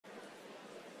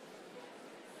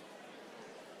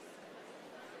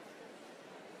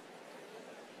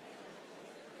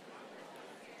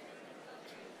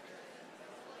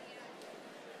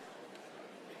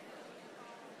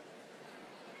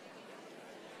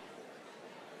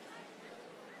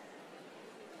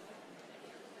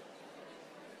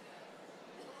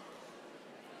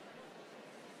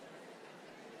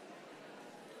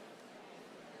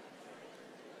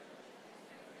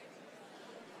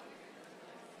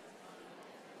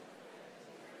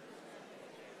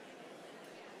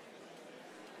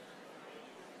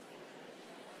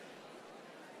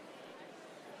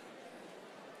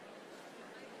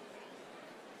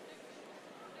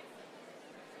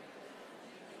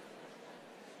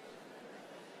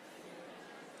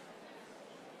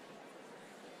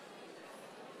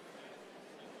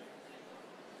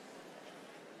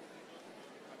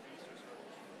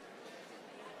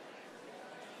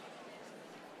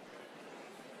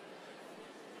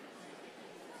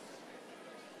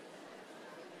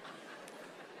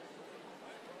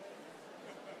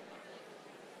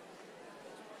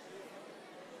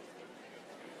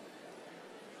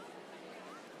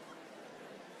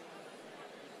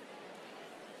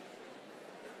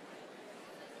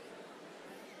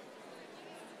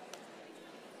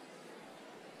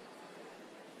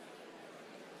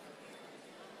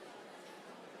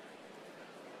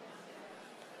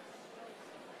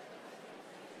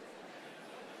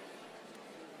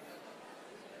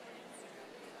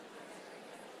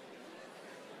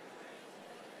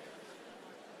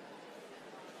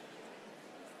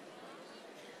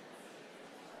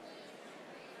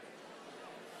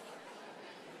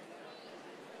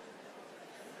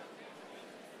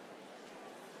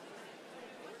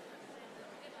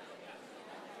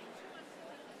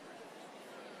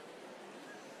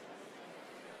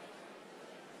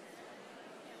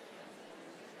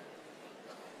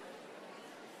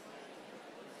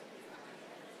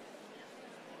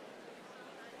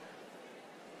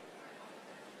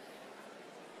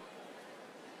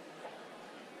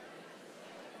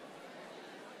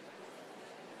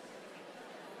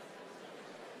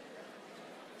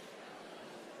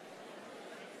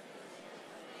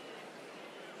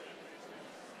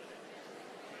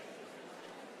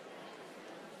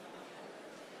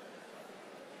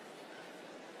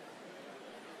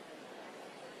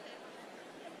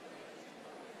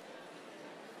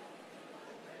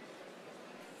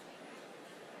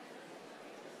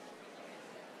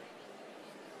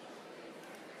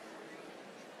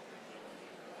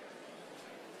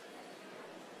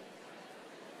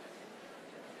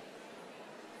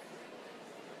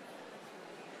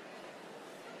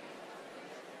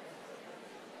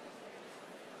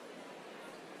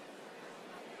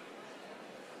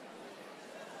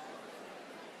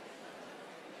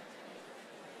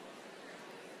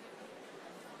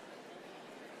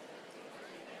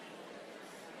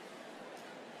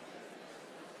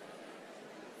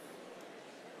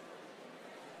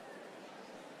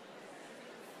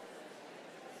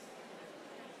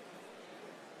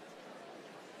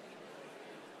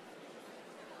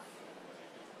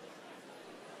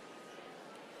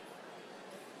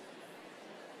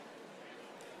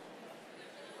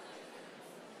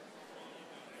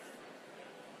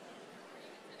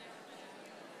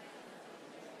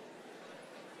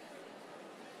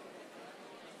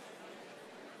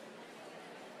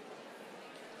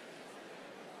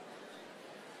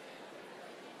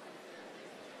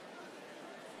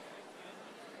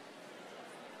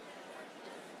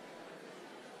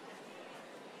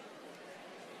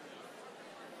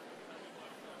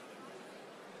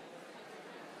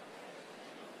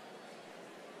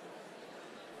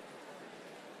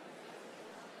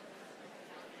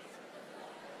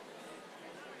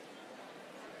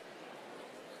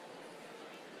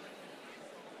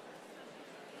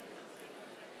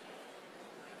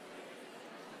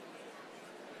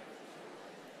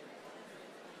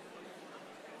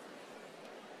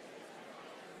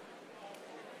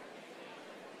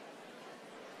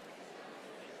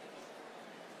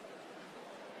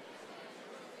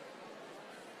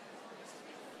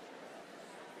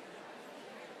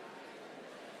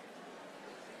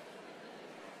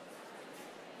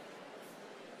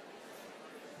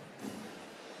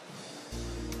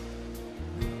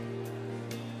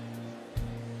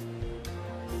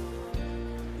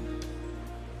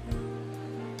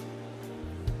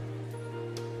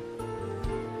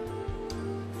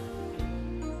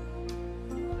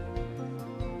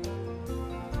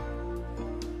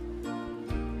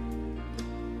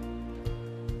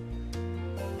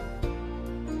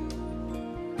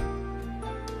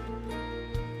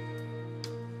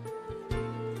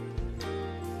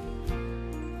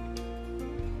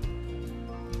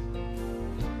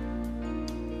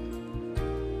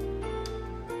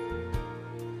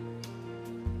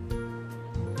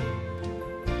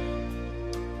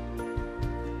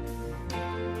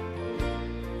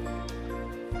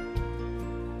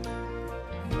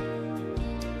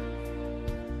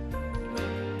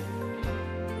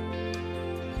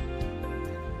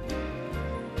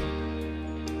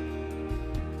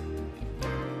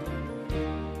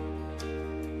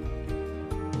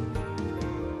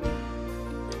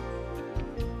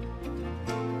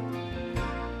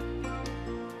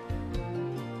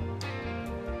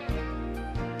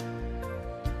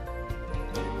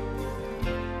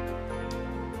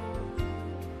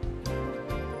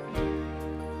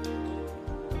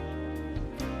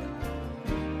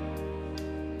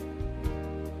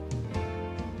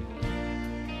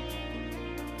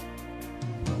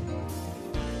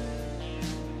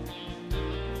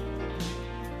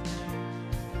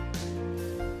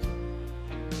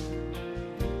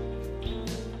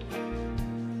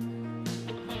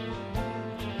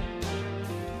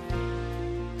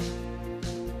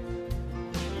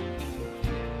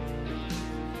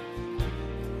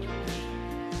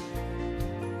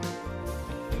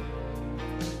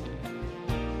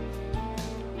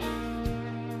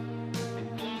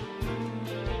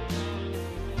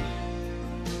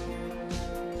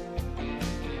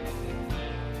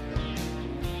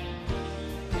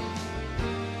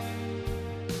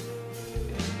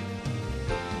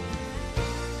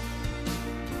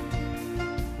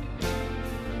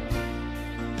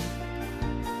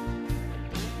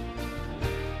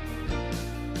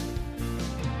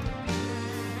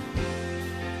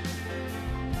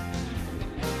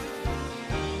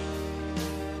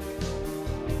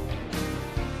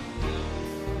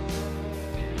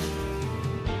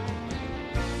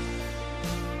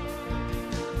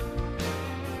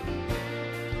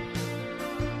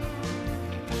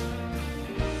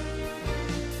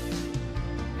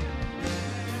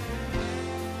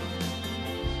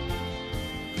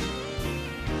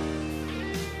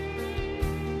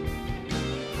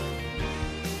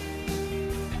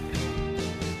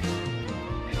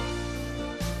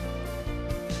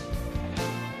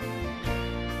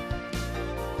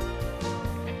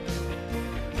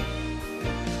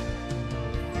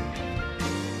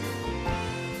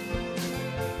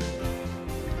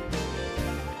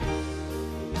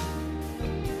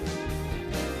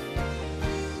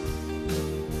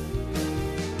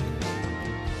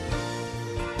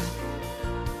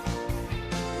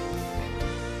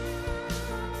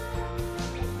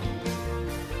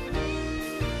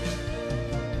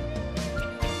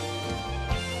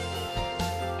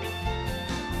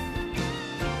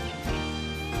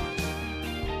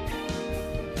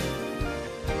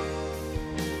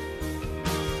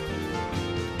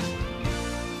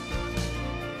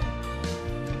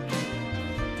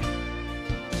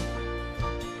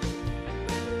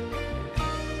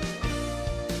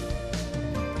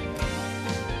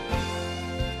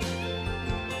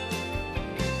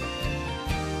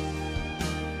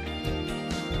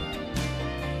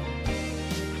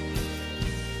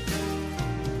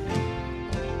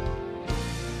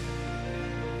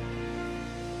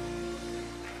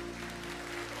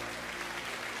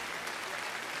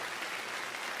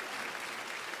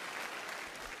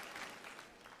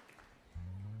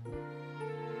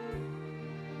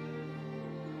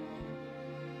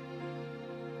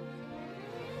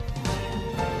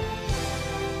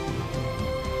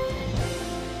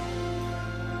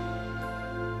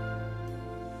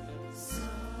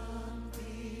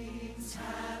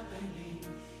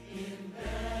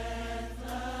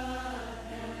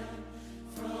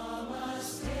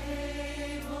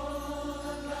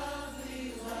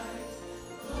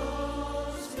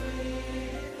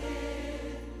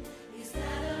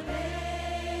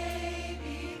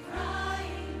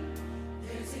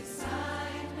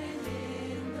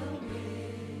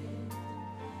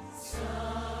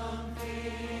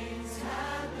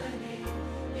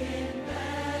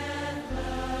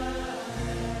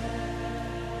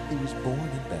was born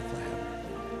in Bethlehem.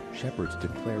 Shepherds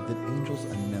declared that angels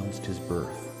announced his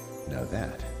birth. Now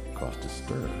that caused a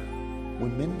stir.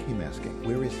 When men came asking,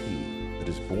 "Where is he that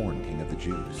is born King of the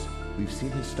Jews? We've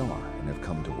seen his star and have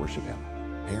come to worship him,"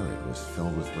 Herod was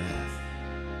filled with wrath.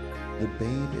 The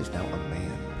babe is now a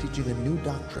man, teaching a new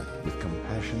doctrine with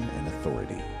compassion and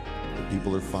authority. The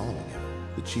people are following him.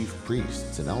 The chief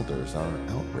priests and elders are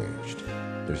outraged.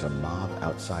 There's a mob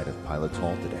outside of Pilate's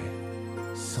hall today.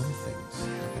 Something's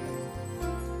happening.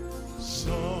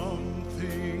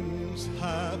 Something's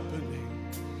happening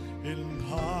in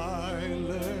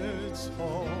Pilate's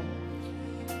hall.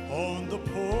 On the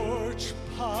porch,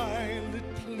 Pilate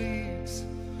pleads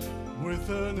with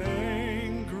an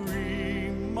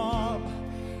angry mob.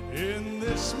 In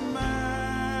this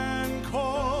man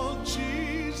called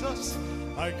Jesus,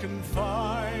 I can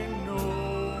find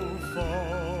no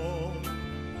fault.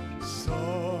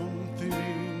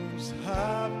 Something's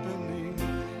happening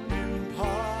in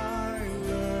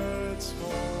Pilate's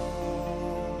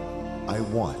hall. I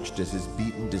watched as his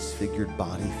beaten, disfigured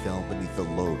body fell beneath the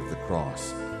load of the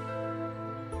cross.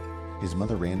 His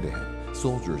mother ran to him.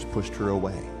 Soldiers pushed her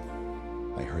away.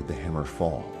 I heard the hammer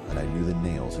fall, and I knew the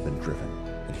nails had been driven,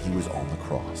 and he was on the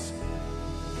cross.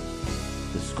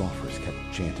 The scoffers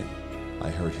kept chanting. I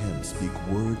heard him speak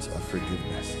words of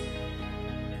forgiveness.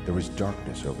 There was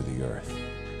darkness over the earth,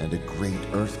 and a great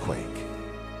earthquake.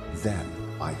 Then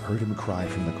I heard him cry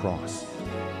from the cross,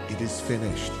 "It is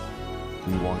finished."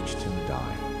 We watched him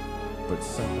die, but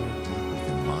somewhere deep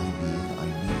within my being I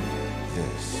knew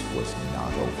this was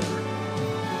not over.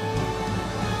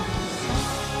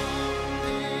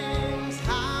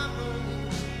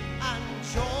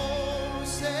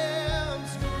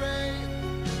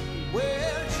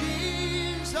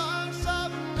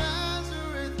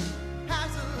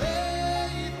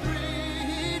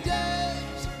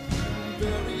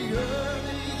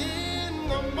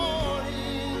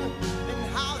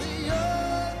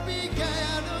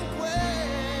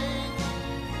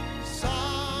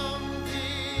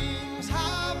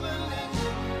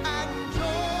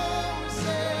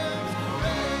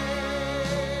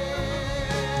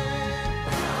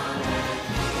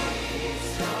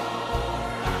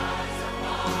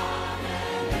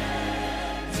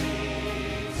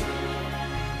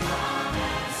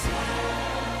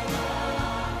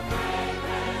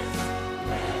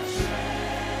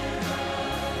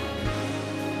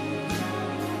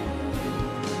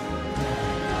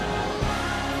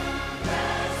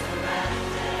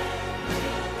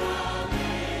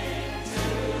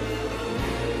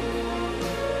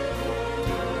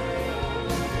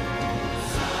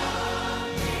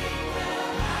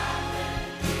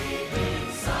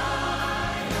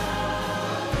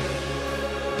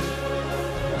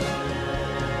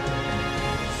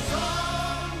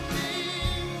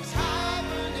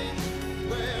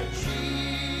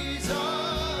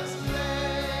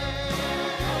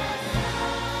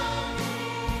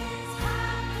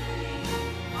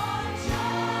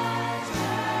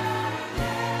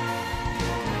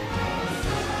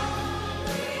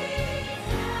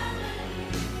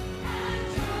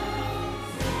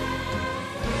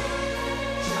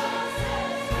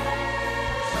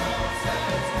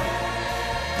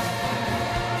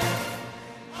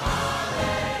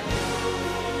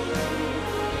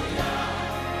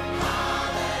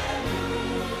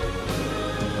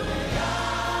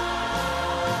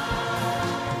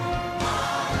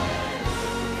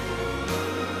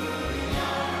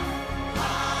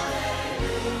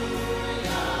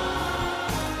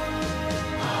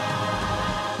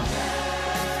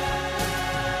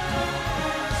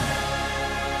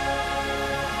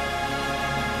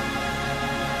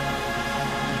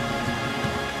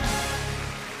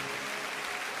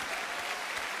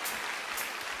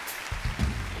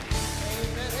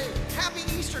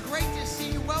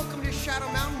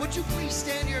 Would you please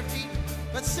stand to your feet?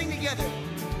 Let's sing together.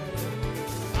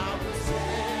 I was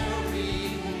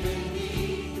buried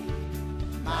beneath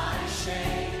my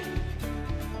shame.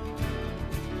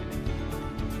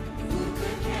 Who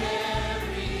could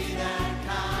carry that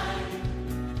kind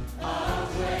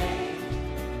of weight?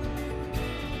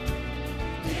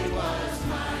 It was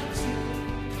mine too,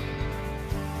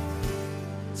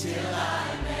 till I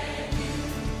met you.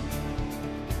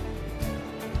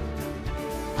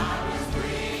 I was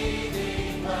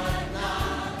breathing but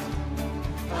not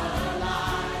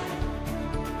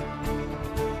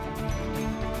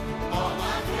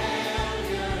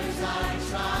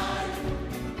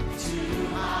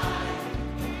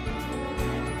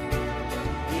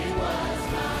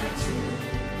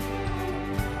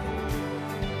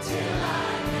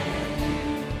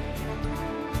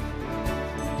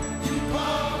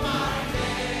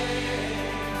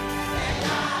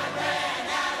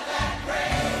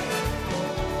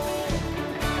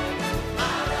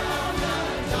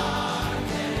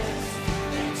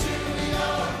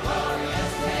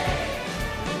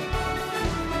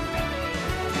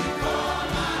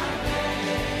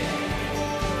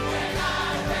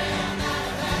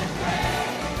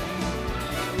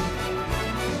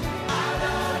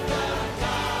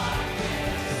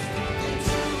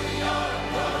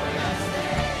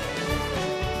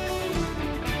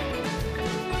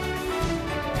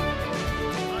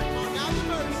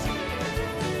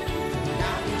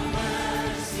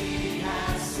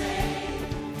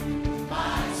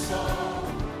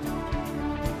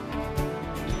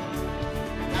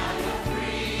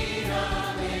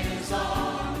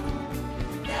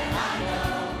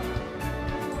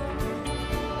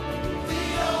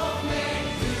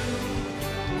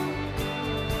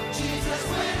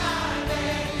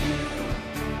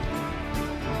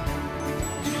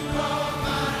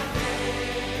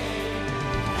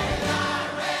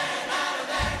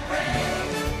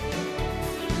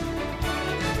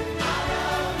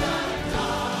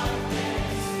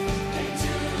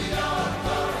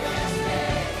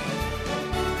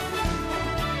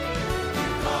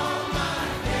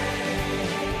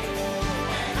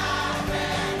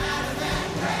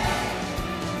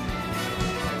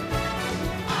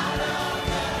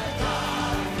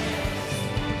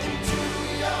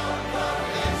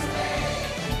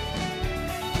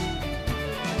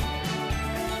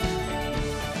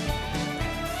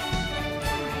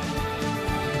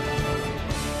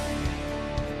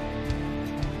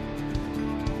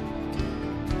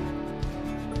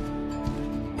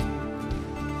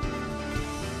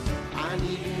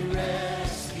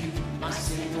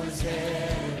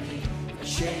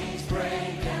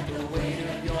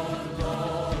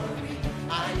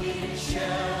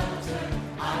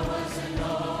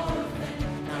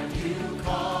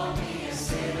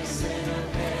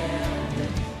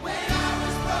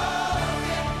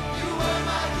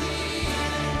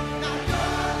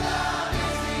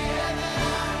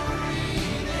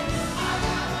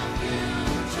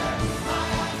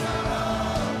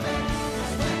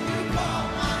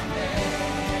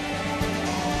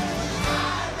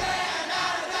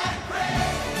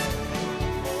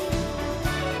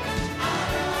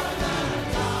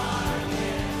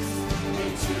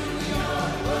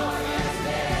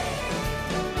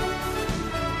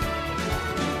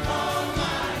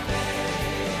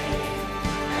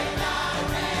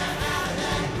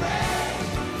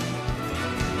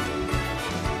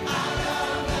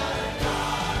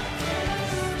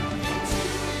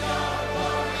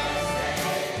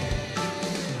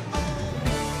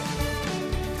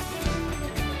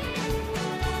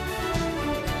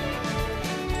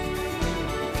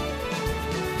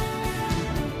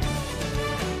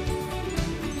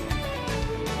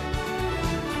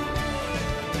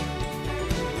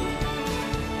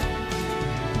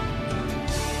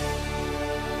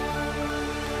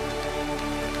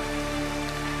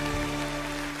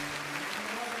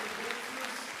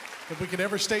If we could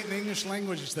ever state in the English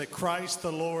language is that Christ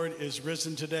the Lord is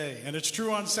risen today. And it's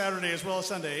true on Saturday as well as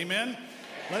Sunday. Amen?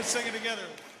 Let's sing it together.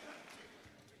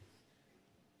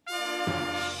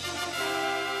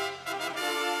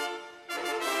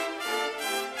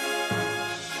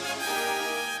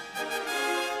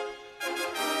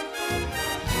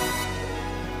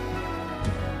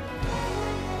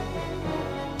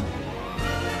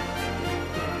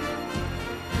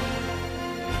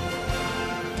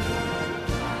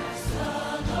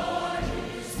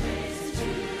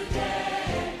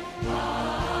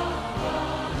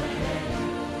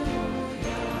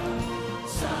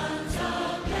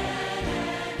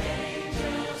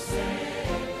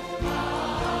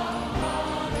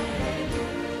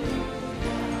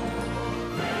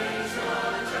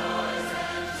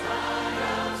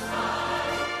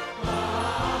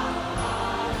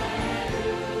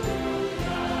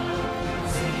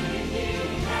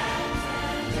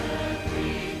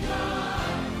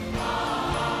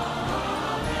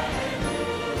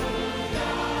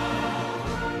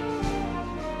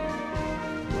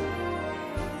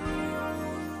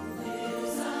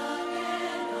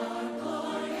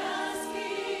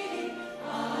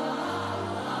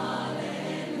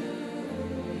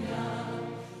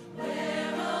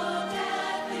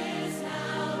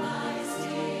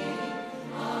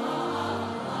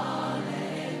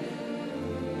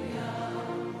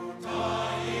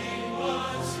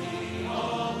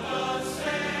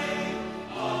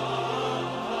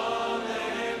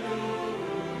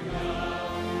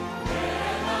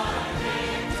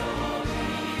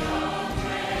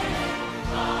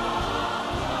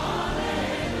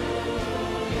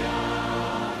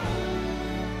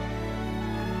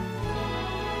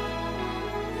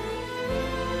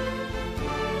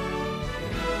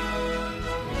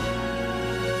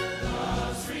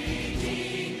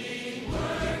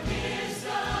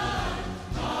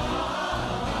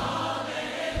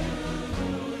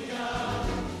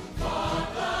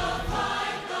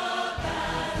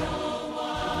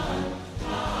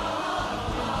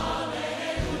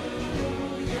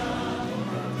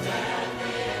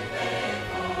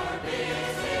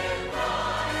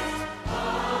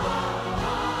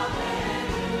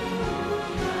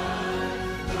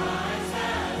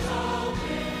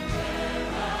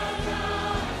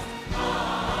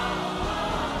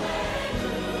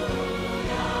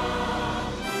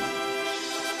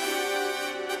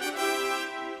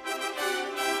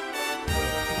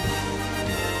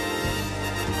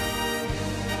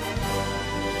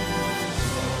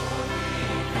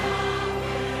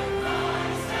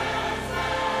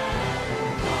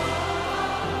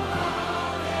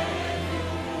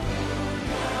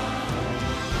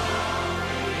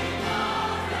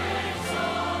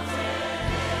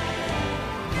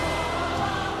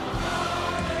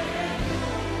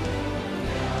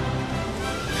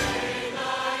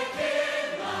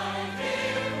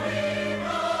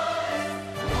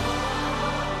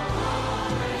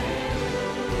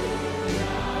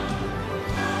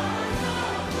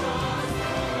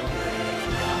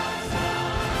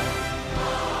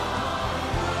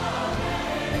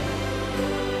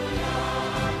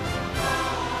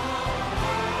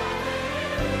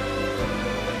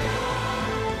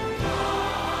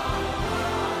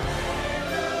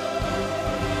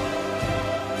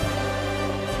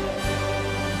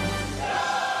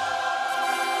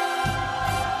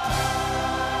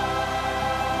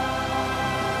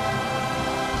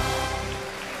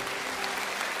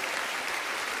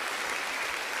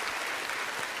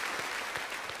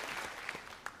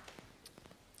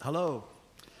 Hello.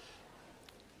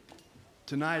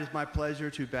 Tonight is my pleasure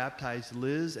to baptize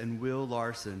Liz and Will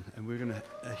Larson, and we're going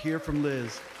to hear from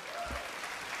Liz.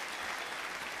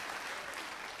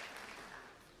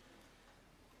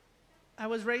 I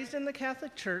was raised in the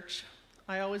Catholic Church.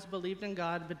 I always believed in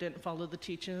God, but didn't follow the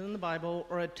teachings in the Bible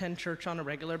or attend church on a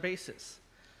regular basis.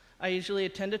 I usually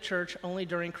attended church only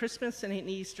during Christmas and in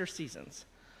Easter seasons.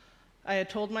 I had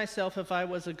told myself if I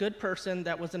was a good person,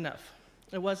 that was enough.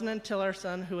 It wasn't until our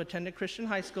son, who attended Christian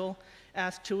high school,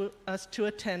 asked us to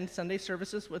attend Sunday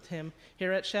services with him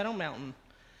here at Shadow Mountain.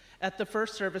 At the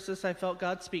first services, I felt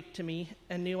God speak to me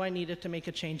and knew I needed to make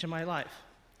a change in my life.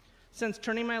 Since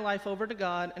turning my life over to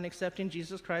God and accepting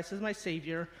Jesus Christ as my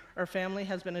Savior, our family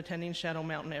has been attending Shadow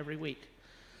Mountain every week.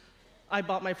 I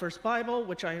bought my first Bible,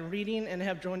 which I am reading, and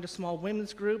have joined a small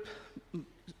women's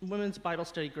Bible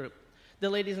study group. The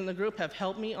ladies in the group have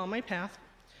helped me on my path.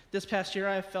 This past year,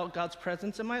 I have felt God's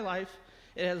presence in my life.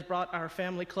 It has brought our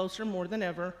family closer more than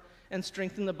ever and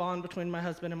strengthened the bond between my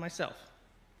husband and myself.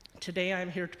 Today, I am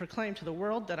here to proclaim to the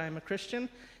world that I am a Christian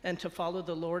and to follow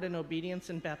the Lord in obedience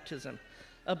and baptism.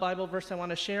 A Bible verse I want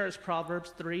to share is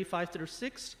Proverbs 3, 5 through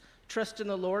 6. Trust in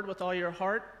the Lord with all your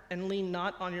heart and lean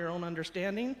not on your own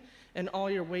understanding. And all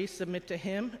your ways submit to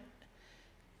him,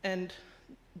 and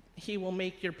he will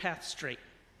make your path straight.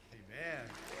 Amen.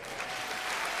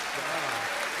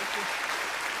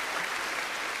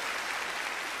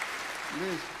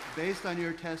 Liz, based on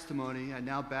your testimony, I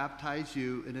now baptize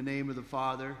you in the name of the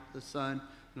Father, the Son,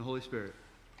 and the Holy Spirit.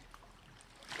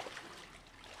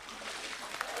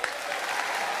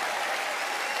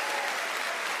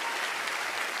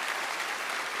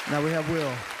 Now we have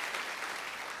Will.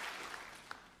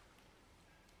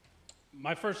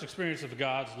 My first experience of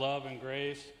God's love and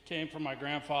grace came from my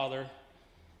grandfather,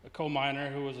 a coal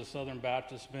miner who was a Southern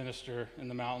Baptist minister in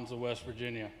the mountains of West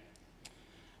Virginia.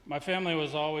 My family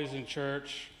was always in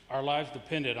church. Our lives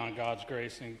depended on God's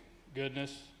grace and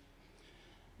goodness.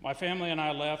 My family and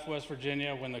I left West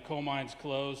Virginia when the coal mines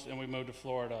closed and we moved to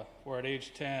Florida, where at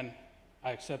age 10,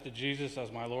 I accepted Jesus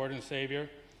as my Lord and Savior.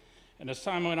 And as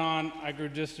time went on, I grew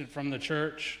distant from the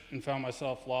church and found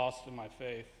myself lost in my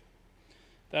faith.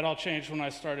 That all changed when I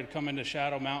started coming to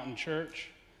Shadow Mountain Church,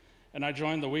 and I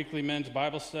joined the weekly men's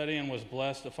Bible study and was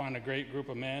blessed to find a great group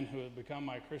of men who have become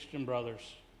my Christian brothers.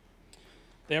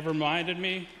 They have reminded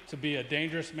me to be a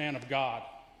dangerous man of God.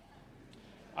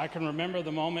 I can remember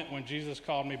the moment when Jesus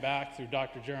called me back through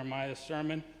Dr. Jeremiah's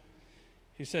sermon.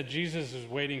 He said, Jesus is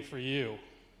waiting for you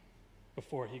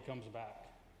before he comes back.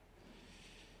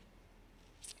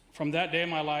 From that day,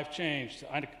 my life changed.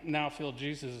 I now feel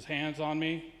Jesus' hands on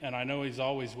me, and I know he's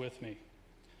always with me.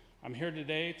 I'm here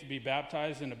today to be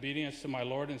baptized in obedience to my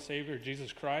Lord and Savior,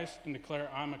 Jesus Christ, and declare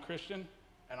I'm a Christian,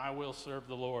 and I will serve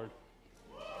the Lord.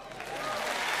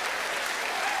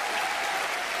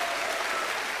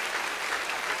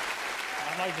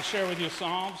 I'd like to share with you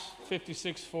Psalms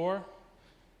 56:4.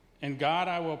 In God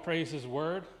I will praise his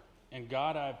word. In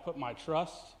God I have put my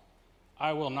trust.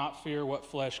 I will not fear what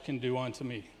flesh can do unto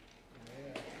me.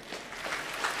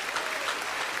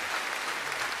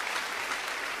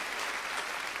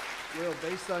 Will,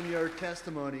 based on your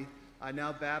testimony, I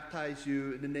now baptize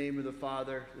you in the name of the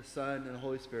Father, the Son, and the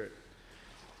Holy Spirit.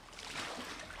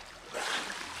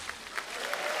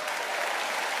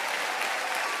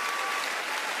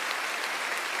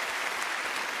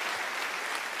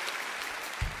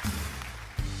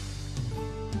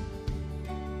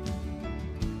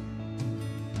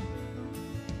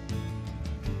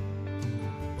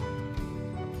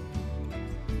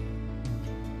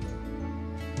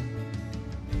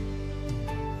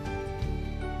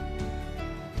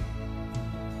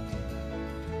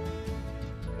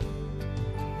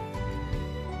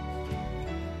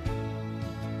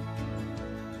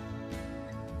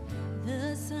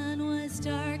 The sun was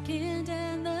darkened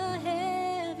and the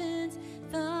heavens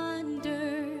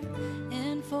thundered,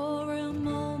 and for a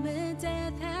moment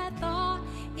death had thought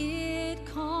it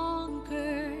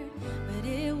conquered, but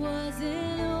it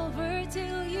wasn't over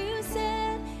till you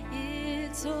said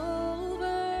it's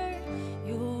over.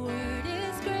 Your word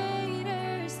is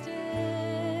greater still.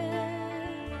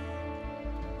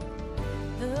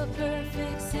 The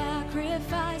perfect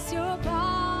sacrifice, your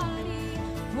body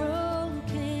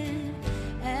broken,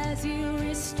 as you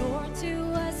restore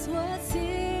to us what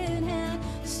sin had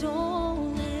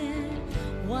stolen.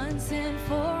 Once and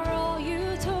for all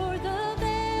you tore the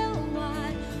veil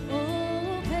wide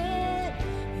open.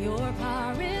 Your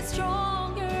power is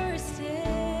stronger still.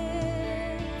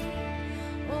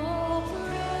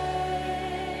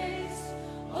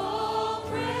 Oh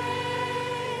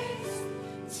praise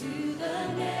to the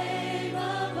name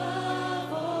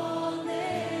above all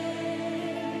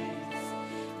names.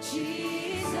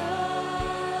 Jesus,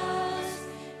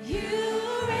 you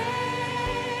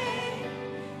reign.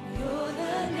 You're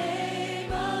the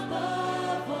name above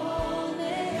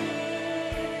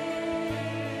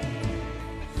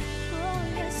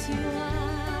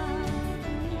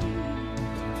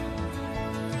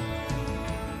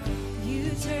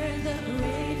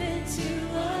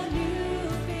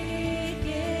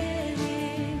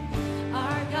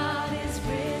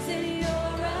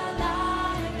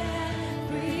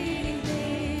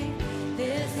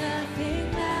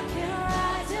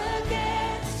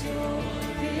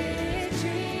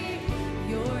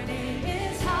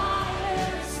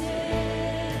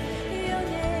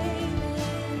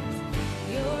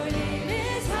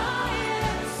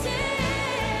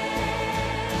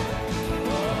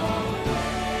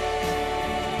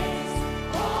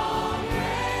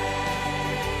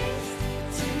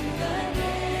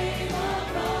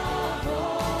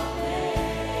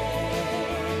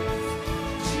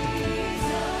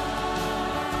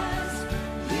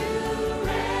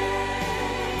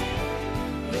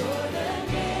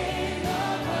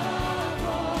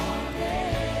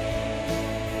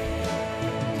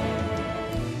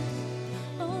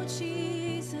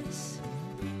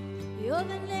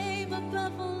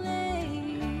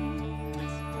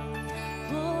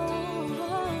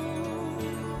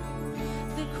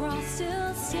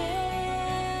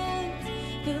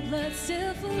blood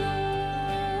still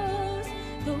flows.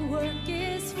 The work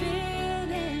is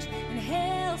finished, and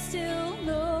hell still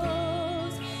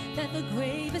knows that the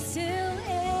grave is still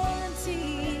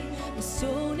empty, the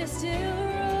stone is still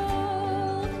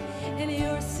rolled, and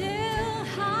you're still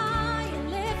high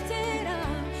and lifted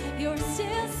up. You're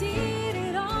still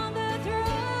seated on the throne.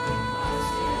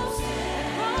 The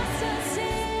cross still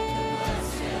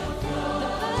stands. The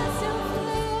blood still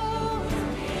flows.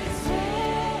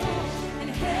 And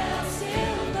hell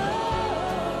still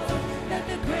knows that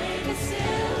the grave is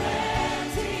still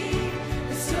empty.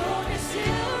 The stone is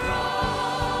still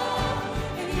rolled,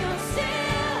 and you're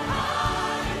still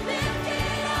high and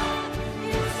lifted up.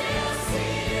 You're still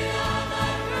seated on the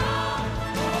throne.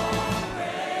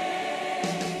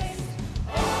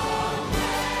 All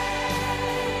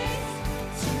praise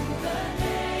to the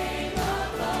name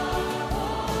above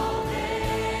all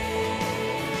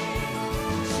names.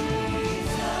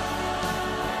 Jesus,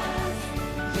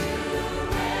 you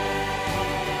reign.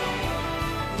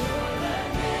 You're the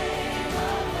name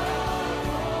above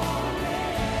all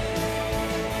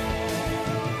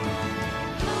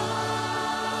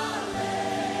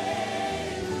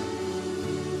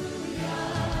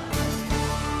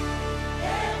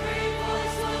Every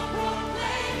voice will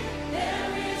proclaim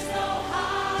there is no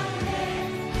higher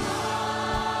name.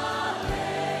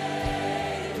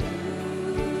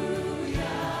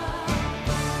 Hallelujah.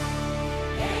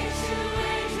 Age to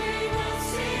age we will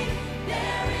sing,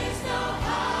 there is no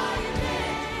higher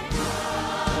name.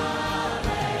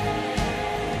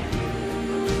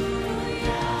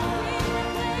 Hallelujah.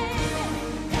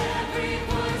 Every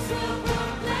voice will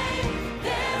proclaim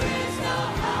there is no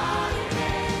higher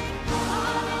name.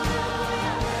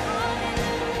 Hallelujah,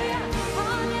 hallelujah,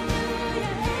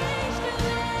 hallelujah.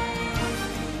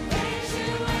 Age to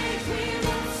age we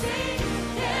will sing,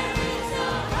 there is no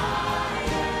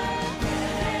higher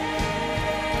name.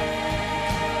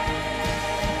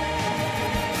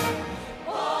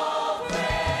 All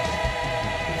praise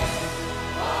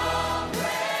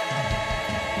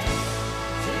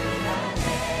to the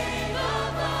name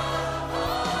above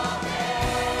all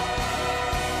names.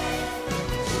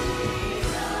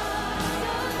 Jesus,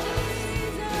 you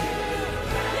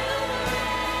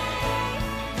reign.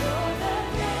 You're the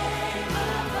name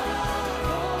above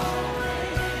all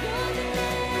names. You're the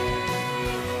name.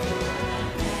 You're the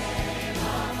name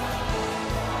above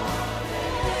all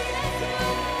names. Yes, you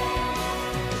are.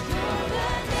 You're the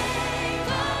name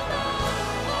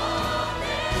above all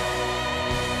names.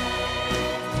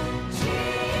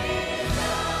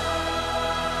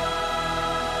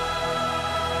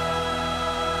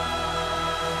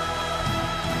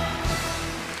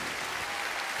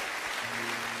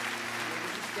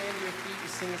 Stand to your feet and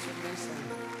sing this with me, son.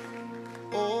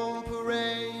 Oh,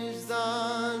 praise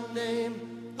the name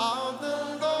of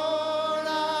the Lord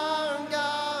our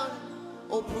God.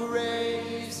 Oh,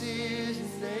 praise his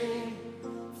name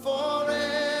forevermore.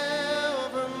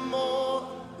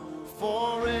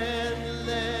 For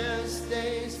endless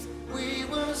days we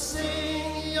will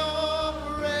sing your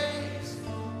praise.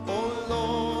 Oh,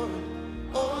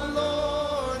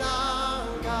 Lord our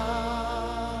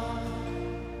God.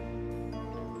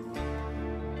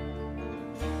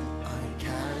 I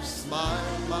cast my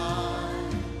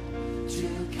mind to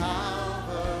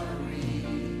Calvary,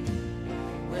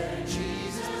 where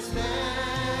Jesus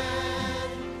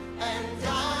bled and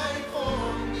died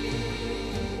for me.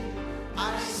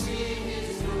 I see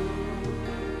his wounds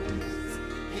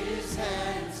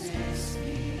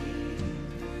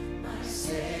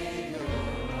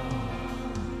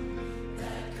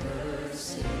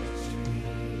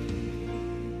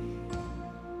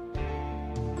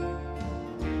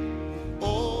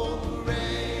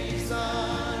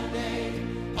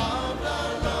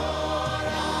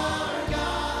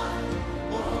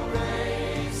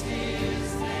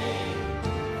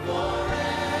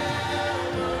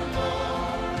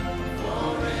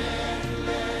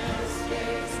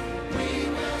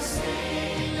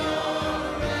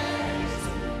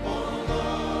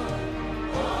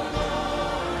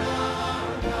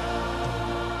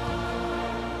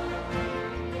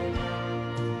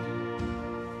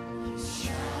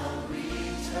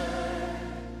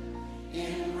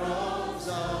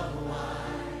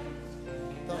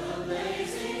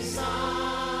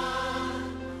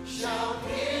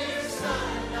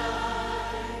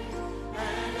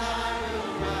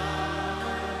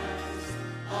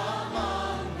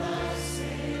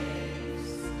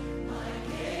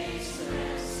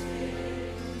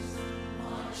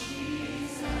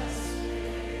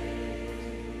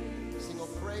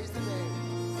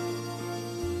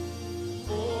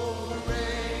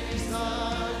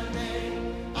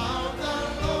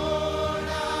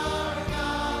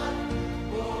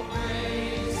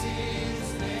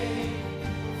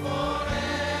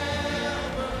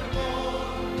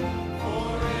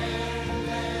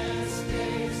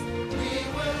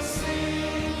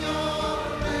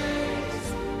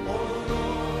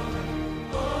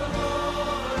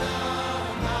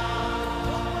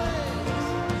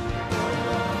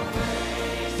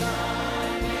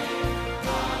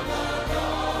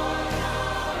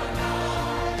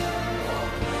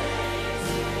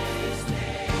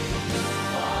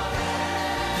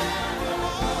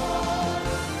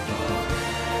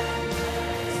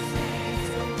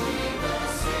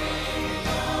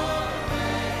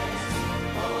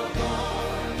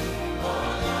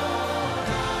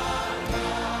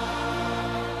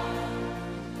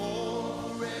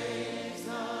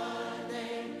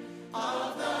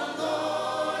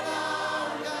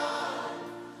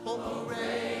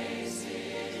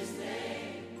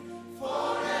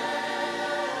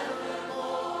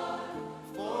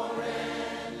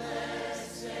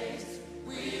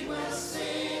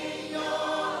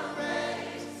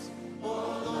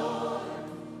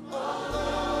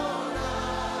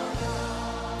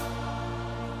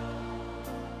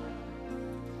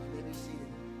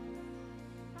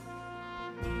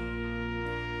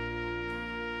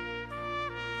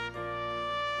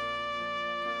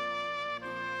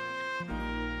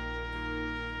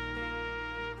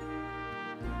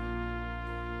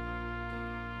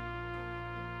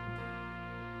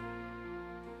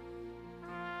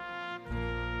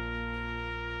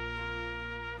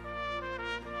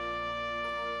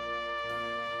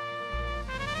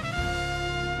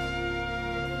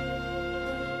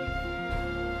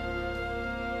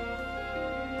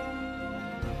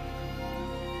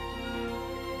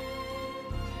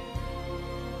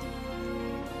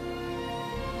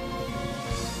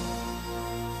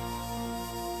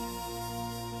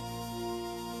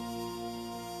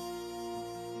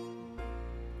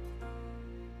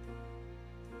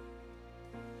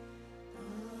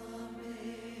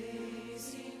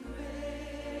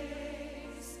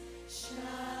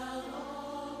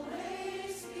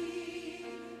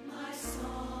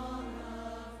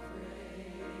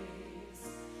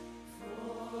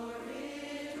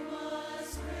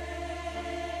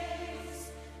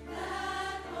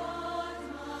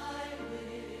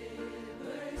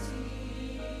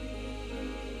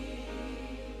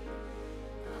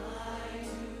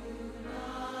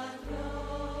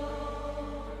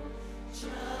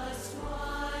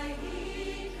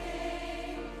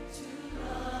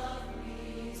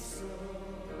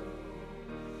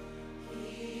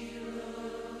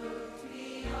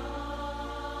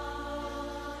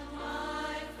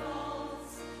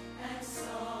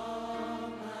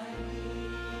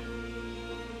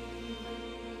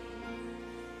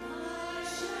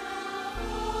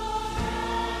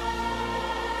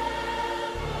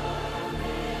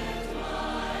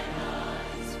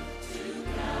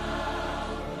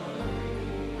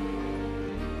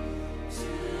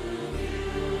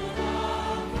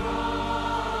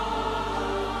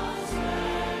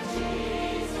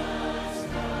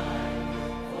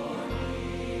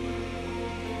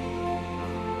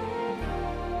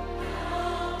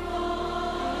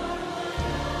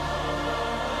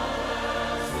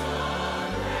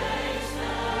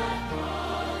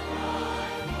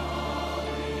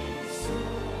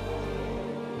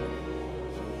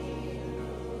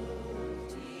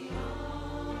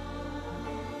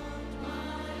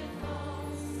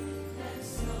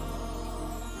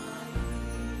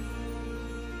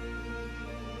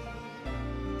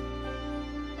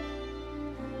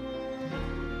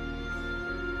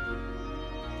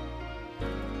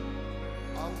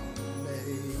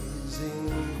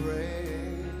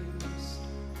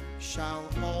shall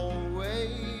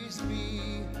always be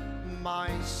my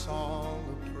song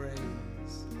of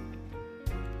praise.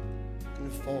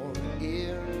 And for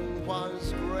it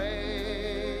was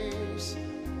grace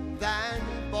that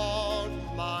bought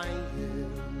my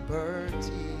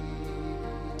liberty.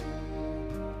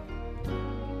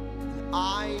 And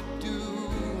I do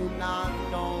not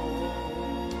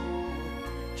know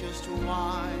just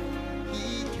why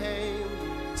he came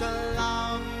to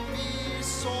love me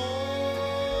so.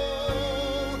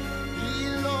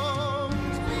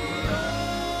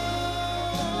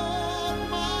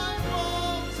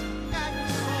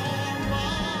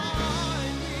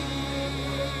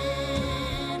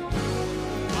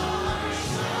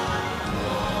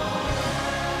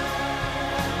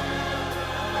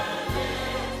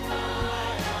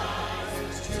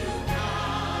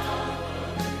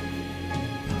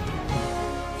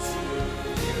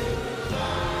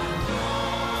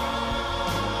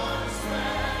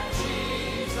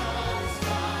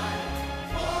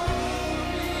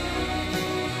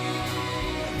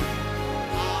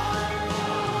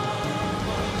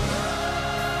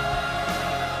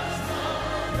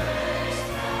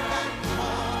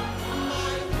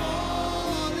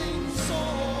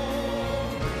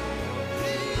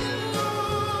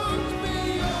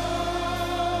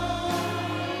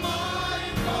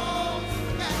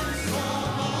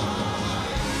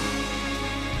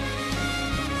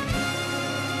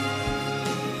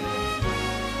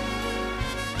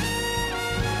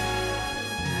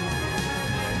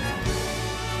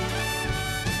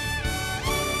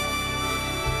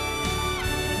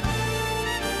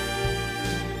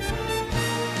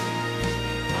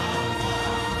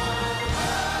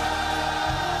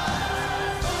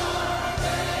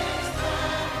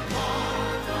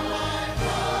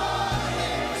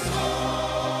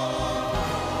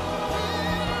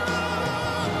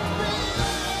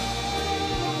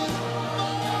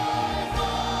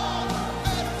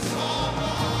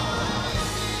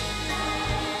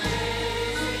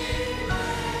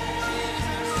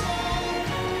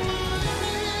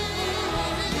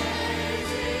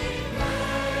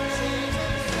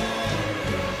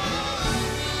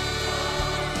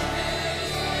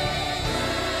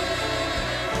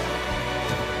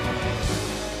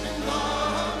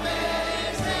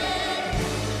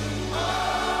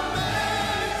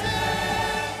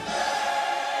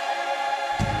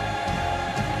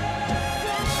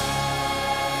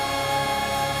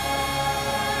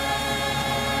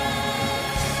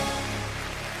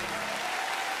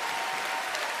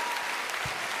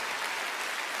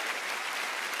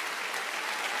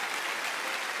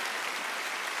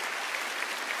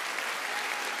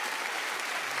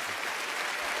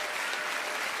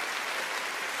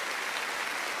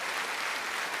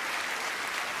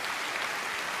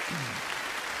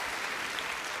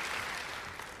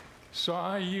 So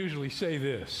I usually say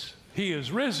this: He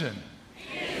is risen.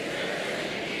 He is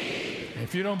risen.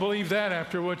 If you don't believe that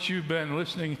after what you've been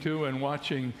listening to and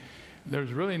watching,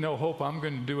 there's really no hope I'm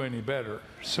going to do any better.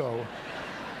 So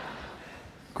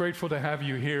grateful to have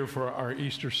you here for our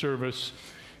Easter service.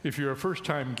 If you're a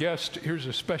first-time guest, here's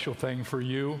a special thing for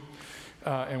you.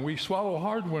 And we swallow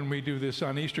hard when we do this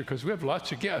on Easter because we have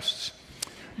lots of guests.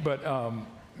 But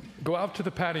go out to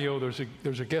the patio.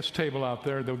 There's a guest table out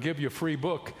there. They'll give you a free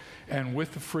book. And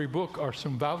with the free book are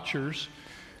some vouchers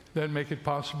that make it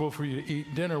possible for you to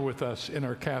eat dinner with us in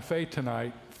our cafe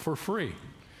tonight for free.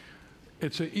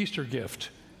 It's an Easter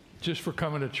gift just for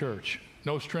coming to church.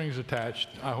 No strings attached.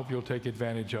 I hope you'll take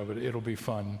advantage of it. It'll be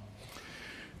fun.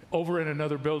 Over in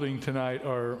another building tonight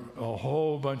are a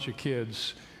whole bunch of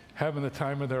kids having the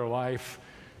time of their life,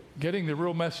 getting the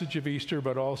real message of Easter,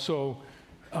 but also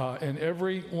in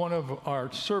every one of our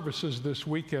services this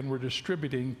weekend, we're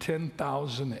distributing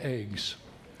 10,000 eggs.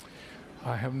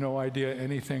 I have no idea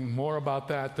anything more about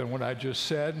that than what I just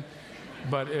said,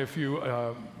 but if you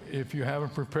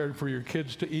haven't prepared for your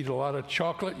kids to eat a lot of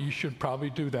chocolate, you should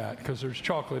probably do that, because there's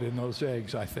chocolate in those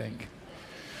eggs, I think.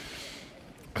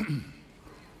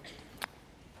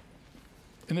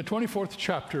 In the 24th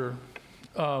chapter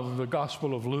of the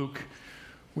Gospel of Luke,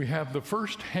 we have the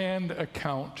first-hand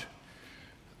account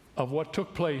of what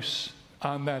took place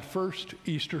on that first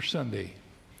Easter Sunday.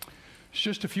 It's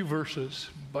just a few verses,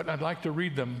 but I'd like to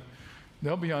read them.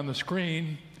 They'll be on the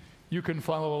screen. You can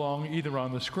follow along either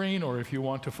on the screen or if you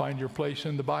want to find your place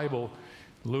in the Bible,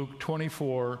 Luke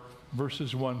 24,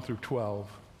 verses 1 through 12.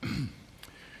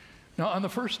 Now, on the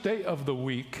first day of the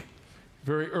week,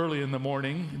 very early in the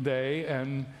morning, they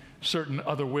and certain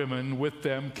other women with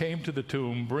them came to the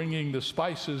tomb, bringing the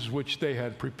spices which they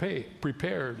had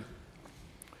prepared.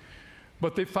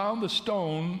 But they found the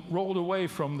stone rolled away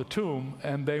from the tomb,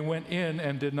 and they went in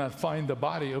and did not find the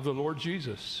body of the Lord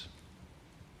Jesus.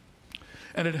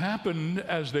 And it happened,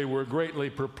 as they were greatly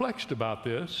perplexed about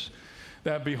this,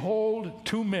 that behold,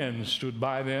 two men stood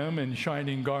by them in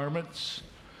shining garments.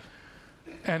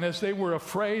 And as they were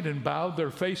afraid and bowed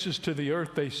their faces to the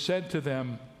earth, they said to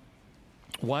them,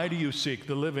 "Why do you seek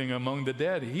the living among the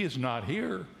dead? He is not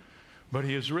here, but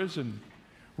he is risen.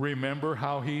 Remember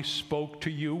how he spoke to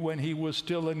you when he was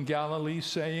still in Galilee,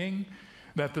 saying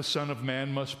that the Son of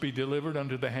Man must be delivered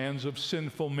unto the hands of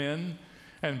sinful men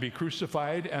and be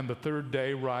crucified, and the third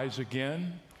day rise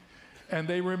again." And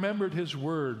they remembered his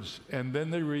words, and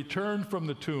then they returned from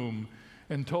the tomb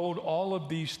and told all of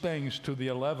these things to the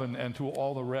 11 and to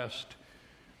all the rest.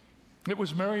 It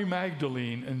was Mary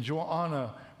Magdalene and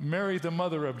Joanna, Mary the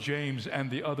mother of James, and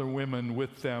the other women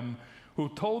with them, who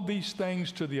told these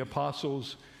things to the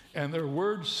apostles, and their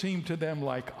words seemed to them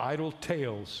like idle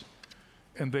tales,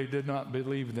 and they did not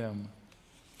believe them.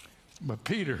 But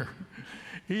Peter,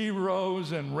 he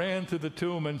rose and ran to the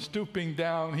tomb, and stooping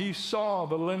down, he saw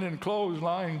the linen clothes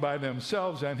lying by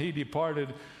themselves, and he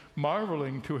departed,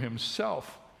 marveling to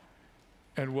himself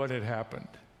at what had happened.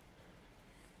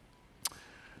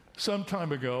 Some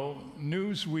time ago,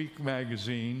 Newsweek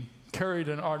magazine carried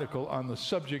an article on the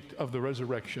subject of the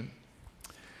resurrection.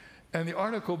 And the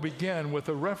article began with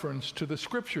a reference to the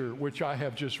scripture which I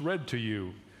have just read to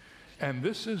you. And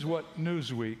this is what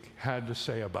Newsweek had to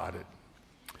say about it.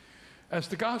 As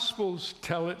the Gospels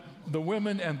tell it, the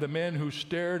women and the men who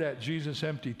stared at Jesus'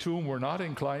 empty tomb were not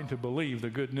inclined to believe the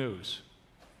good news.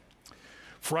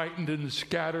 Frightened and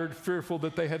scattered, fearful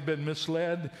that they had been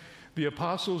misled, the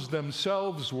apostles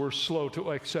themselves were slow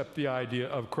to accept the idea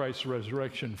of Christ's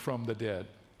resurrection from the dead.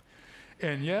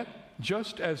 And yet,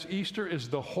 just as Easter is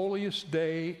the holiest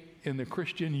day in the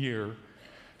Christian year,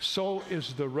 so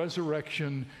is the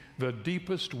resurrection the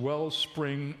deepest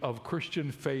wellspring of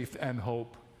Christian faith and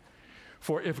hope.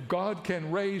 For if God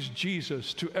can raise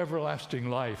Jesus to everlasting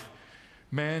life,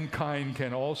 mankind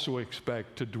can also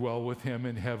expect to dwell with him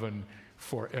in heaven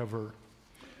forever.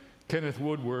 Kenneth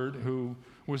Woodward, who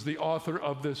was the author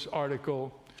of this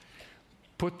article,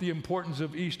 put the importance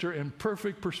of Easter in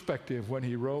perfect perspective when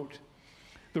he wrote,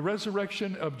 "The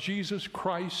resurrection of Jesus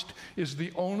Christ is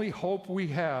the only hope we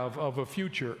have of a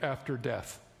future after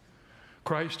death."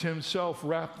 Christ himself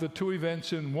wrapped the two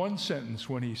events in one sentence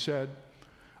when he said,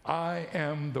 "I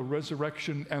am the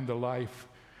resurrection and the life.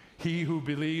 He who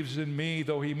believes in me,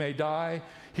 though he may die,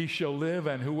 he shall live,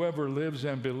 and whoever lives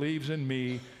and believes in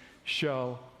me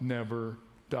shall never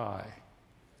die."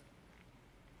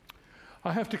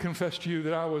 I have to confess to you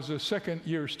that I was a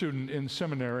second-year student in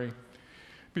seminary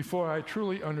before I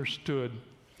truly understood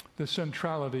the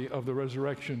centrality of the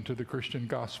resurrection to the Christian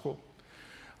gospel.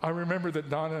 I remember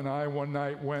that Donna and I one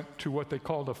night went to what they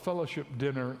called a fellowship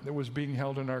dinner that was being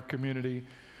held in our community,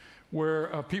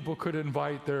 where people could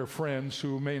invite their friends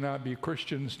who may not be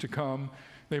Christians to come.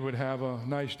 They would have a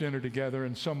nice dinner together,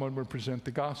 and someone would present the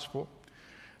gospel.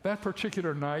 That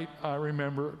particular night, I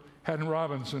remember, Haddon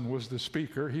Robinson was the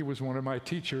speaker. He was one of my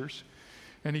teachers.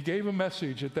 And he gave a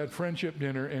message at that friendship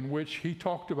dinner in which he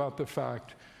talked about the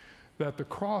fact that the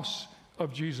cross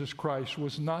of Jesus Christ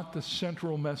was not the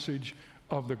central message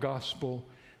of the gospel,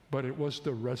 but it was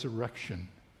the resurrection.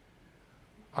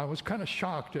 I was kind of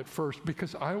shocked at first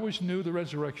because I always knew the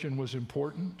resurrection was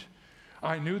important.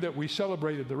 I knew that we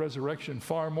celebrated the resurrection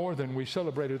far more than we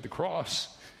celebrated the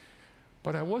cross,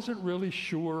 but I wasn't really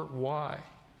sure why.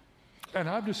 And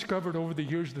I've discovered over the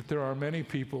years that there are many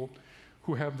people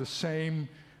who have the same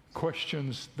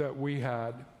questions that we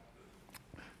had.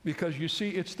 Because you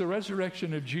see, it's the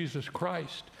resurrection of Jesus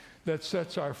Christ that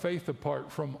sets our faith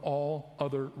apart from all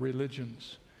other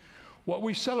religions. What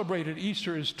we celebrate at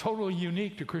Easter is totally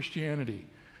unique to Christianity.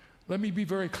 Let me be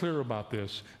very clear about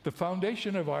this. The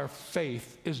foundation of our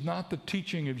faith is not the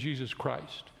teaching of Jesus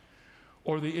Christ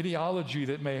or the ideology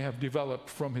that may have developed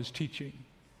from his teaching.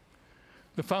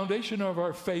 The foundation of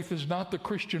our faith is not the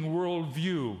Christian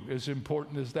worldview, as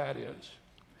important as that is.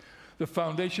 The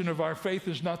foundation of our faith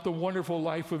is not the wonderful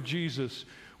life of Jesus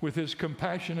with his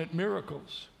compassionate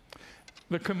miracles.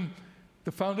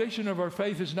 The foundation of our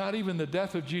faith is not even the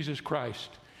death of Jesus Christ.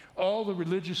 All the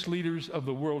religious leaders of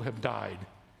the world have died.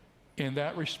 In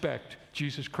that respect,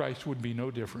 Jesus Christ would be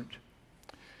no different.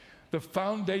 The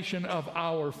foundation of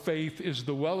our faith is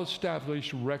the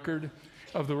well-established record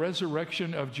of the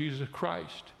resurrection of Jesus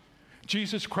Christ.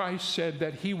 Jesus Christ said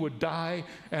that he would die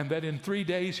and that in 3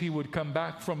 days he would come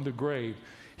back from the grave.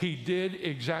 He did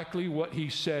exactly what he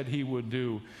said he would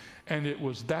do. And it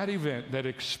was that event that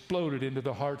exploded into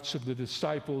the hearts of the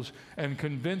disciples and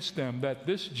convinced them that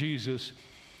this Jesus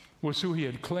was who he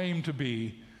had claimed to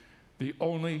be, the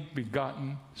only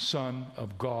begotten Son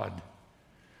of God.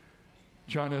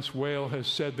 John S. Whale has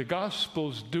said, the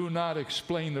Gospels do not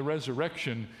explain the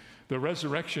resurrection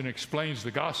explains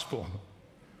the gospel.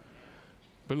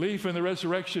 Belief in the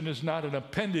resurrection is not an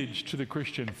appendage to the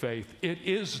Christian faith. It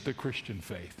is the Christian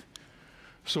faith.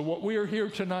 So what we are here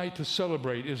tonight to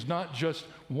celebrate is not just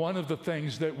one of the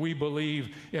things that we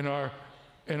believe in our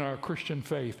Christian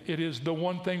faith. It is the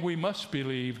one thing we must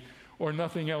believe, or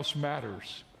nothing else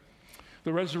matters.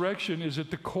 The resurrection is at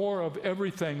the core of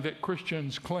everything that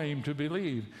Christians claim to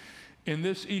believe. In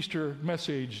this Easter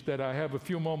message that I have a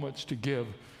few moments to give,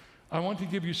 I want to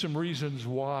give you some reasons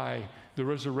why the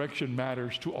resurrection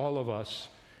matters to all of us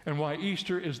and why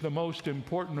Easter is the most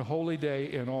important holy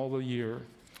day in all the year.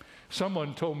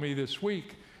 Someone told me this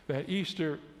week that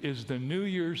Easter is the New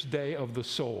Year's Day of the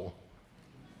soul.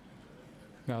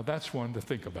 Now that's one to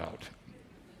think about.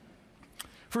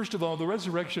 First of all, the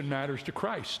resurrection matters to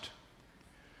Christ.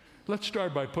 Let's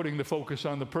start by putting the focus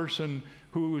on the person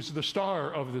who is the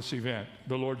star of this event,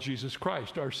 the Lord Jesus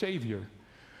Christ, our Savior.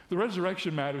 The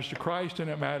resurrection matters to Christ, and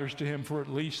it matters to him for at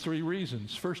least three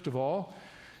reasons. First of all,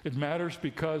 it matters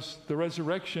because the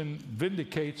resurrection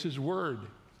vindicates his word.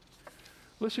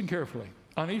 Listen carefully.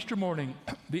 On Easter morning,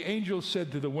 the angel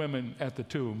said to the women at the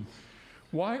tomb,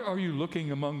 "Why are you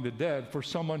looking among the dead for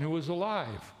someone who is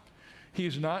alive? He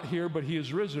is not here, but he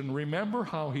is risen. Remember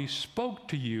how he spoke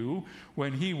to you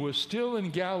when he was still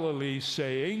in Galilee,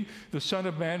 saying, 'The Son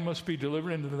of Man must be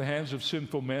delivered into the hands of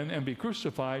sinful men and be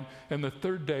crucified, and the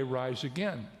third day rise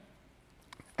again.'"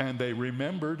 And they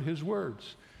remembered his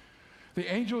words.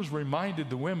 The angels reminded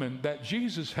the women that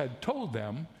Jesus had told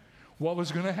them what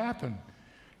was going to happen.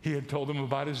 He had told them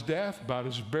about his death, about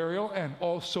his burial, and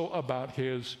also about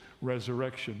his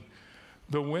resurrection.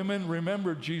 The women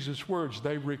remembered Jesus' words.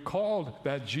 They recalled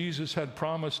that Jesus had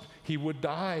promised he would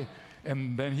die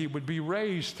and then he would be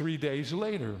raised 3 days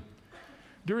later.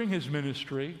 During his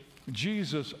ministry,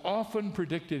 Jesus often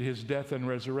predicted his death and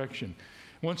resurrection.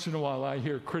 Once in a while, I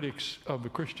hear critics of the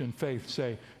Christian faith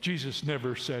say, Jesus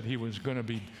never said he was going to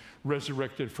be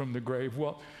resurrected from the grave.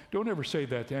 Well, don't ever say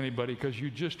that to anybody, because you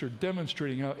just are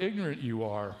demonstrating how ignorant you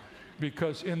are.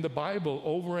 Because in the Bible,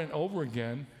 over and over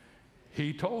again,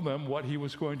 he told them what he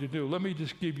was going to do. Let me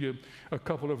just give you a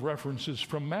couple of references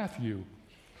from Matthew.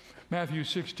 Matthew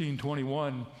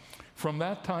 16:21. From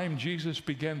that time, Jesus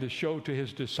began to show to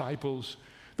his disciples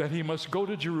that he must go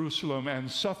to Jerusalem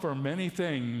and suffer many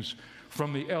things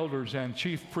from the elders and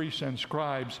chief priests and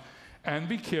scribes, and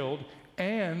be killed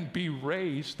and be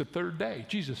raised the third day.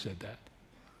 Jesus said that.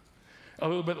 A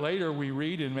little bit later, we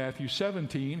read in Matthew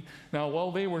 17, "Now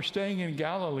while they were staying in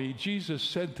Galilee, Jesus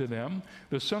said to them,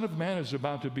 'The Son of Man is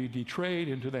about to be betrayed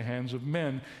into the hands of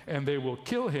men, and they will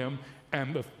kill him,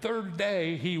 and the third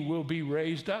day he will be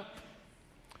raised up.'"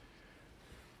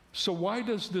 So why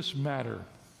does this matter?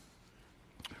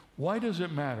 Why does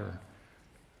it matter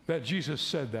that Jesus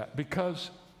said that? Because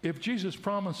if Jesus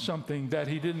promised something that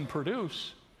he didn't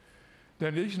produce,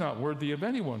 then he's not worthy of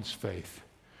anyone's faith.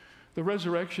 The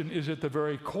resurrection is at the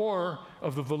very core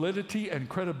of the validity and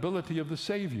credibility of the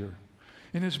Savior.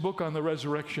 In his book on the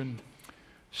resurrection,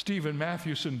 Stephen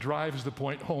Mathewson drives the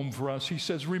point home for us. He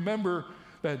says, "Remember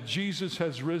that Jesus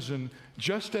has risen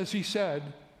just as he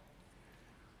said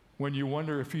when you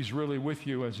wonder if he's really with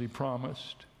you as he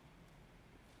promised.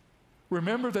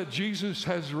 Remember that Jesus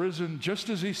has risen just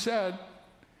as he said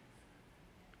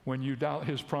when you doubt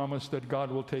his promise that God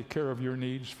will take care of your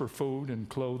needs for food and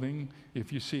clothing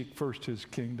if you seek first his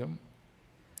kingdom.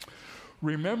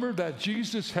 Remember that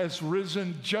Jesus has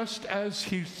risen just as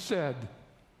he said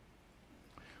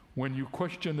when you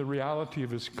question the reality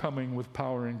of his coming with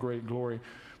power and great glory.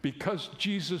 Because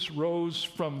Jesus rose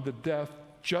from the death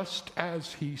just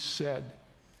as he said,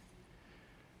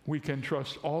 we can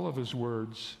trust all of his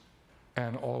words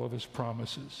and all of his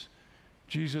promises.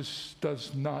 Jesus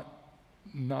does not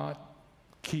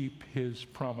keep his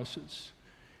promises.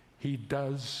 He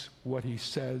does what he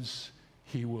says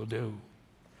he will do.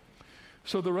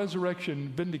 So the resurrection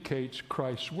vindicates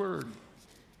Christ's word,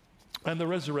 and the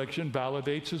resurrection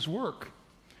validates his work.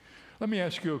 Let me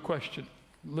ask you a question.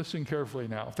 Listen carefully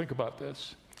now. Think about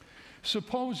this.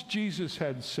 Suppose Jesus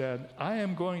had said, I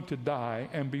am going to die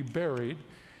and be buried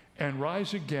and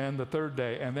rise again the third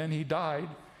day, and then he died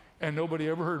and nobody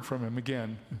ever heard from him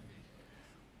again.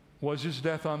 Was his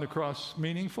death on the cross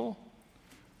meaningful?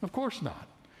 Of course not.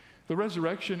 The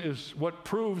resurrection is what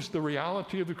proves the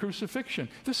reality of the crucifixion.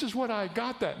 This is what I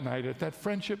got that night at that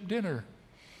friendship dinner.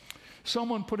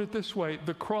 Someone put it this way: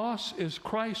 the cross is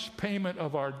Christ's payment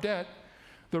of our debt.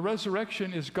 The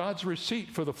resurrection is God's receipt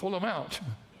for the full amount.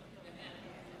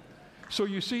 So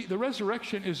you see, the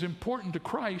resurrection is important to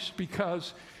Christ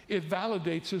because it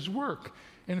validates his work.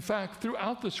 In fact,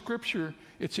 throughout the scripture,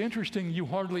 it's interesting, you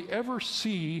hardly ever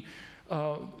see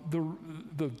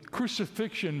the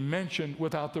crucifixion mentioned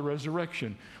without the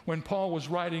resurrection. When Paul was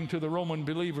writing to the Roman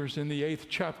believers in the 8th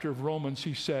chapter of Romans,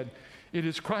 he said, "It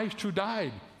is Christ who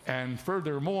died, and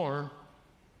furthermore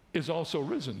is also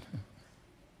risen."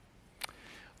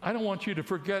 I don't want you to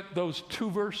forget those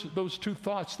two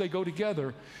thoughts. They go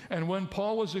together. And when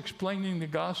Paul was explaining the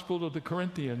gospel to the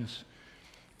Corinthians,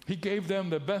 he gave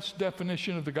them the best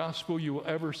definition of the gospel you will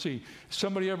ever see.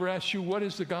 Somebody ever asks you, what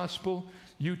is the gospel?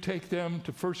 You take them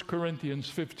to 1 Corinthians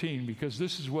 15, because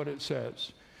this is what it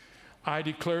says. "I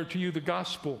declare to you the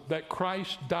gospel, that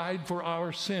Christ died for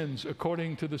our sins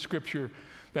according to the scripture,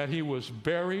 that he was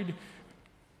buried,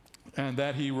 and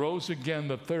that he rose again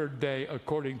the third day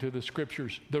according to the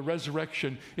scriptures." The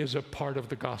resurrection is a part of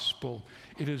the gospel.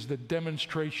 It is the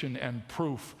demonstration and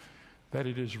proof that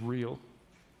it is real.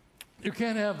 You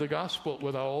can't have the gospel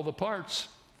without all the parts.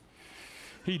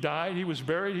 He died, he was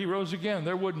buried, he rose again.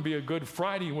 There wouldn't be a Good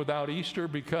Friday without Easter,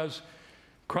 because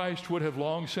Christ would have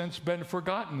long since been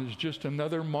forgotten as just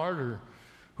another martyr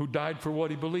who died for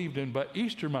what he believed in. But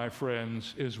Easter, my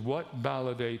friends, is what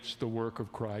validates the work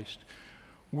of Christ.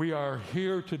 We are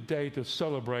here today to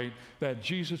celebrate that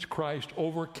Jesus Christ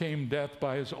overcame death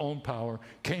by his own power,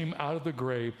 came out of the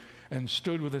grave, and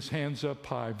stood with his hands up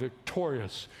high,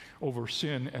 victorious over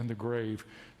sin and the grave.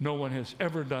 No one has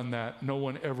ever done that. No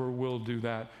one ever will do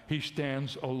that. He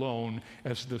stands alone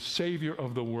as the Savior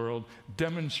of the world,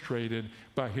 demonstrated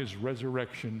by his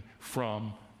resurrection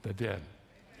from the dead.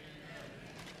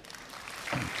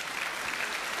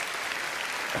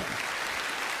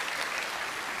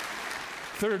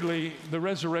 Thirdly, the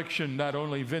resurrection not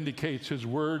only vindicates his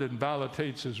word and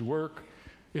validates his work,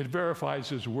 it verifies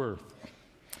his worth.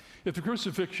 If the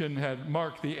crucifixion had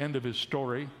marked the end of his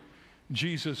story,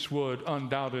 Jesus would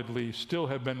undoubtedly still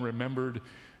have been remembered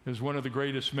as one of the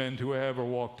greatest men to ever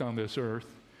walked on this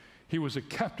earth. He was a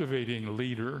captivating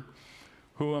leader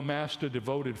who amassed a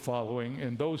devoted following,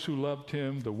 and those who loved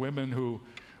him, the women who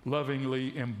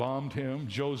lovingly embalmed him,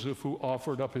 Joseph, who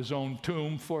offered up his own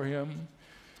tomb for him,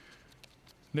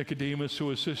 Nicodemus,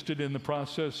 who assisted in the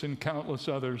process, and countless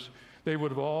others, they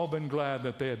would have all been glad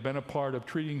that they had been a part of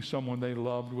treating someone they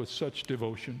loved with such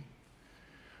devotion.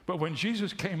 But when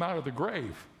Jesus came out of the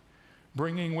grave,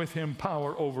 bringing with him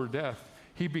power over death,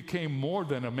 he became more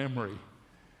than a memory.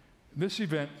 This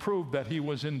event proved that he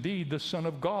was indeed the Son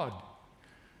of God.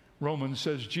 Romans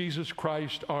says, Jesus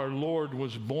Christ our Lord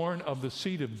was born of the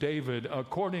seed of David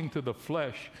according to the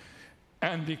flesh,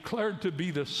 and declared to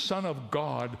be the Son of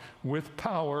God with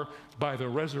power by the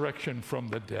resurrection from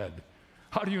the dead.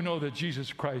 How do you know that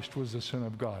Jesus Christ was the Son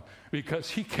of God?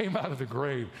 Because he came out of the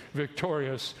grave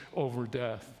victorious over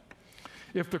death.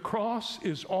 If the cross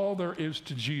is all there is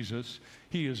to Jesus,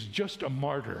 he is just a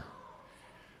martyr.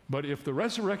 But if the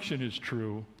resurrection is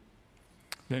true,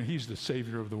 then he's the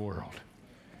Savior of the world.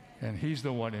 And he's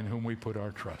the one in whom we put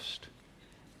our trust.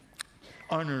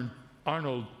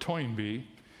 Arnold Toynbee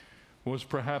was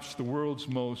perhaps the world's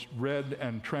most read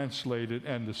and translated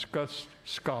and discussed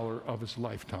scholar of his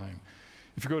lifetime.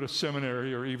 If you go to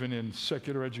seminary or even in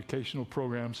secular educational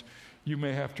programs, you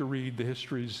may have to read the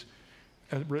histories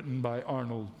written by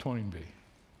Arnold Toynbee.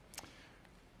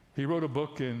 He wrote a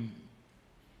book and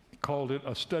called it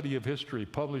A Study of History,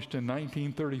 published in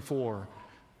 1934.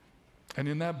 And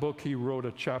in that book, he wrote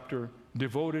a chapter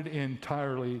devoted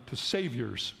entirely to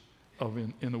saviors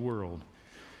in the world.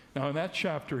 Now, in that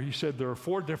chapter, he said there are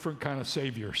 4 different kinds of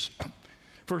saviors.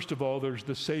 First of all, there's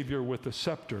the savior with the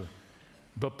scepter,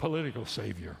 the political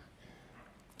savior.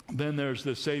 Then there's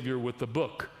the savior with the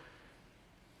book,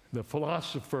 the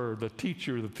philosopher, the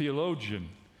teacher, the theologian.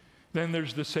 Then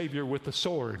there's the savior with the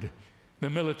sword, the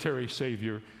military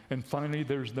savior. And finally,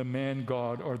 there's the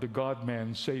man-God or the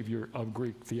God-man savior of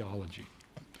Greek theology.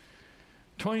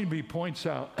 Toynbee points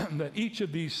out that each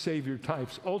of these savior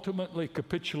types ultimately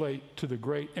capitulate to the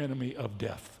great enemy of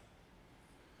death.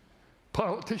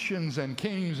 Politicians and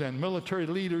kings and military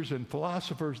leaders and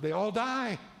philosophers, they all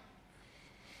die.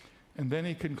 And then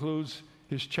he concludes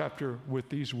his chapter with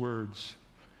these words: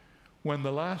 when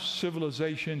the last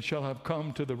civilization shall have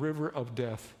come to the river of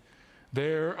death,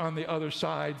 there on the other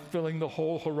side, filling the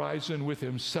whole horizon with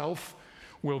himself,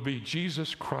 will be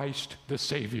Jesus Christ the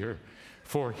Savior,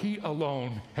 for he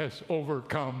alone has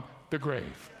overcome the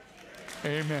grave.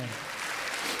 Amen.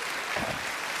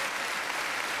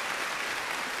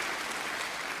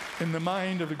 In the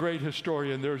mind of the great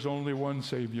historian, there's only one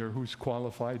Savior who's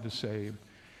qualified to save,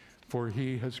 for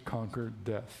he has conquered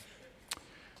death.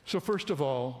 So first of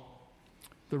all,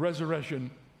 the resurrection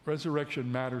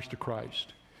matters to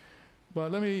Christ.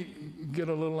 But let me get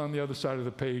a little on the other side of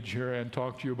the page here and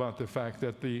talk to you about the fact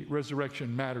that the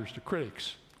resurrection matters to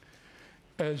critics.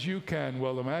 As you can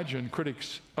well imagine,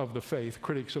 critics of the faith,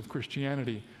 critics of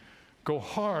Christianity, go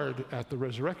hard at the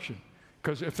resurrection.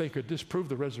 Because if they could disprove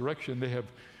the resurrection, they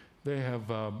have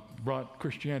brought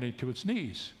Christianity to its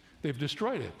knees. They've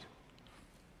destroyed it.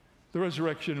 The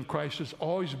resurrection of Christ has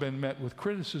always been met with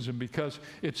criticism because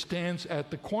it stands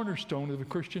at the cornerstone of the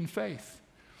Christian faith.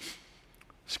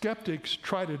 Skeptics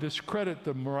try to discredit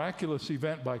the miraculous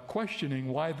event by questioning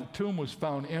why the tomb was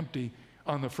found empty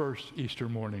on the first Easter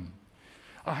morning.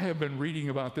 I have been reading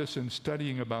about this and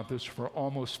studying about this for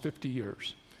almost 50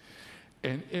 years.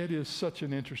 And it is such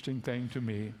an interesting thing to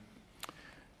me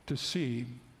to see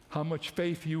how much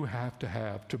faith you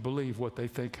have to believe what they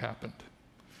think happened.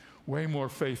 Way more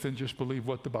faith than just believe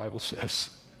what the Bible says.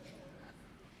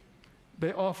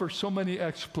 They offer so many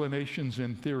explanations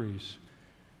and theories.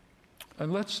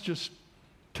 And let's just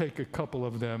take a couple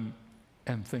of them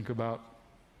and think about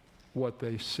what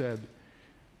they said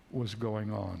was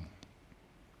going on.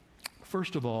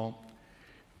 First of all,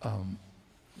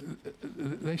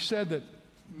 they said that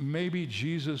maybe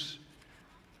Jesus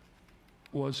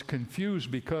was confused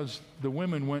because the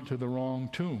women went to the wrong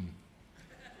tomb.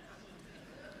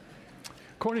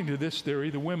 According to this theory,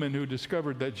 the women who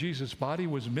discovered that Jesus' body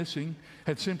was missing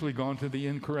had simply gone to the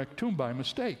incorrect tomb by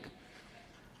mistake.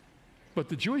 But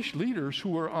the Jewish leaders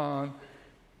who were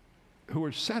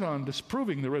set on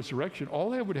disproving the resurrection,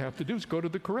 all they would have to do is go to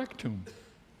the correct tomb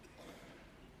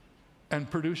and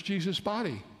produce Jesus'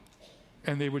 body.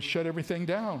 And they would shut everything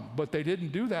down. But they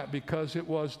didn't do that because it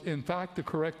was, in fact, the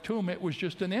correct tomb. It was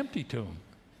just an empty tomb.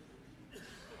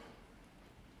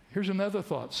 Here's another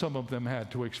thought some of them had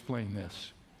to explain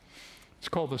this. It's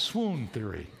called the swoon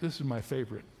theory. This is my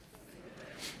favorite.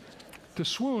 To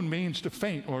swoon means to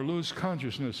faint or lose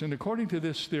consciousness. And according to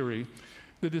this theory,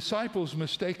 the disciples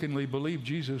mistakenly believed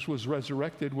Jesus was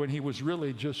resurrected when he was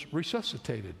really just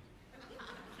resuscitated.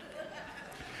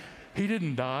 He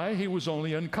didn't die. He was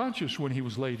only unconscious when he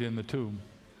was laid in the tomb.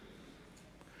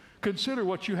 Consider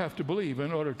what you have to believe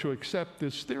in order to accept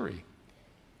this theory.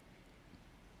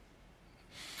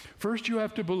 First, you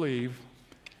have to believe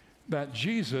that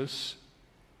Jesus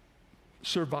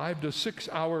survived a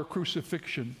 6-hour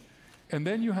crucifixion, and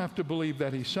then you have to believe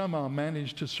that he somehow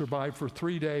managed to survive for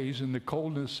 3 days in the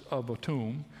coldness of a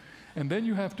tomb. And then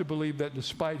you have to believe that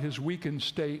despite his weakened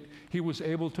state, he was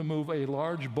able to move a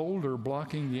large boulder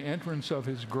blocking the entrance of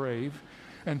his grave.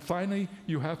 And finally,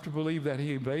 you have to believe that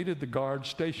he evaded the guards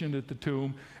stationed at the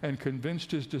tomb and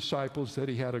convinced his disciples that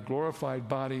he had a glorified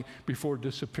body before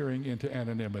disappearing into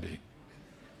anonymity.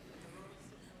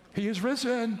 He is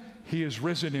risen. He is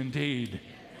risen indeed.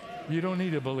 You don't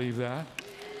need to believe that.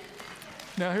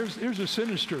 Now here's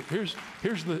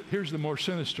the more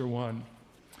sinister one.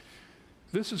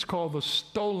 This is called the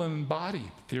stolen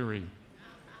body theory.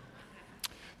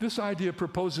 This idea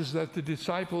proposes that the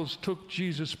disciples took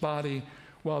Jesus' body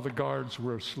while the guards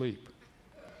were asleep.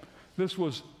 This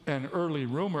was an early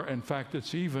rumor. In fact,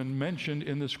 it's even mentioned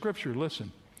in the scripture.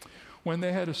 Listen. When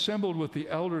they had assembled with the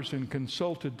elders and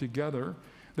consulted together,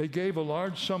 they gave a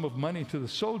large sum of money to the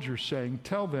soldiers, saying,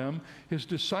 "Tell them his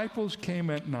disciples came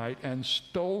at night and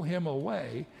stole him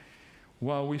away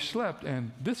while we slept,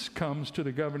 and this comes to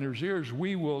the governor's ears.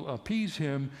 We will appease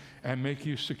him and make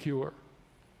you secure."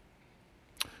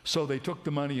 So they took the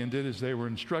money and did as they were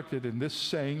instructed, and this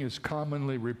saying is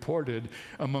commonly reported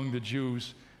among the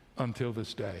Jews until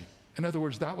this day. In other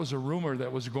words, that was a rumor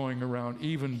that was going around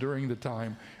even during the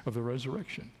time of the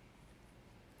resurrection.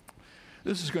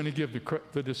 This is going to give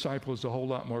the disciples a whole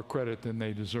lot more credit than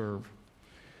they deserve.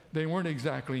 They weren't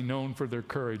exactly known for their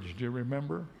courage. Do you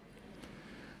remember?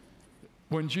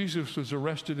 When Jesus was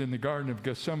arrested in the Garden of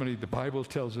Gethsemane, the Bible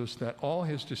tells us that all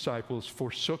his disciples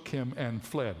forsook him and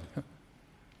fled.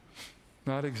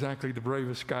 Not exactly the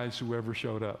bravest guys who ever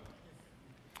showed up.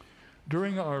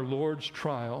 During our Lord's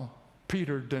trial,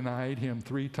 Peter denied him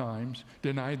 3 times,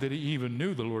 denied that he even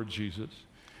knew the Lord Jesus.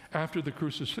 After the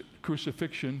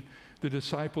crucifixion, the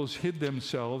disciples hid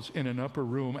themselves in an upper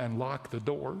room and locked the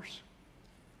doors.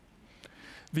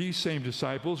 These same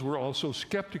disciples were also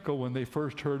skeptical when they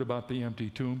first heard about the empty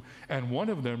tomb, and one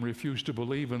of them refused to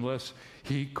believe unless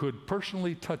he could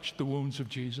personally touch the wounds of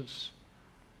Jesus.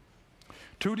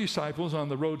 2 disciples on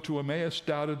the road to Emmaus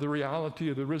doubted the reality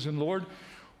of the risen Lord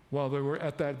while they were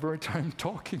at that very time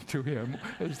talking to him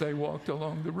as they walked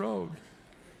along the road.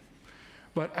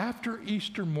 But after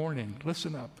Easter morning,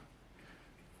 listen up,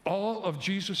 all of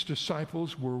Jesus'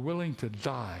 disciples were willing to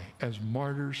die as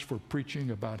martyrs for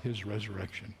preaching about his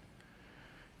resurrection.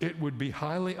 It would be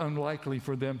highly unlikely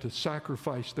for them to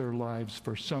sacrifice their lives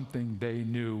for something they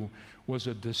knew was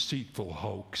a deceitful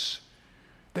hoax.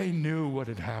 They knew what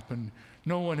had happened.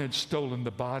 No one had stolen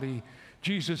the body.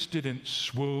 Jesus didn't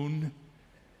swoon.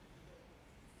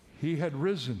 He had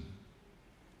risen.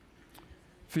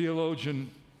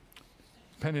 Theologian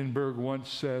Pennenberg once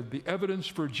said, the evidence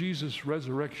for Jesus'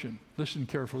 resurrection, listen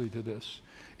carefully to this,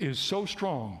 is so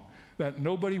strong that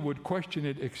nobody would question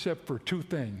it except for two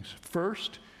things.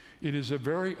 First, it is a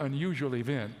very unusual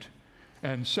event.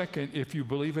 And second, if you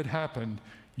believe it happened,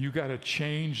 you got to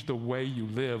change the way you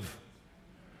live.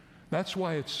 That's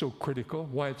why it's so critical,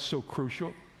 why it's so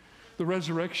crucial. The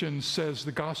resurrection says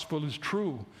the gospel is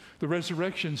true. The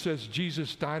resurrection says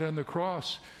Jesus died on the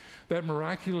cross, that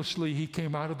miraculously he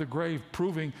came out of the grave,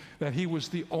 proving that he was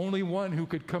the only one who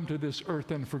could come to this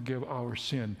earth and forgive our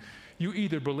sin. You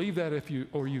either believe that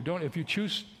or you don't. If you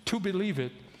choose to believe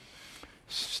it,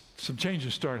 some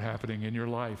changes start happening in your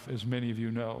life, as many of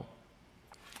you know.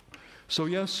 So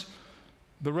yes,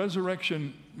 the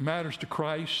resurrection matters to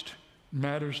Christ,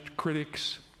 matters to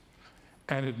critics,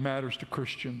 and it matters to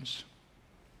Christians.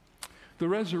 The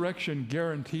resurrection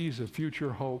guarantees a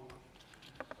future hope.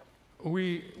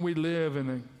 We live in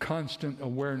a constant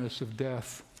awareness of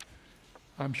death.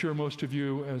 I'm sure most of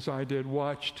you, as I did,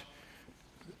 watched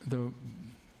the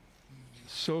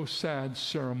so sad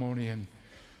ceremony in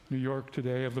New York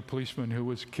today of the policeman who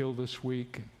was killed this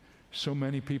week. So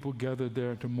many people gathered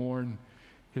there to mourn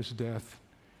his death.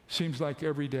 Seems like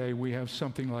every day we have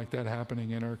something like that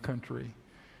happening in our country.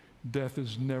 Death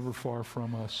is never far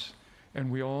from us. And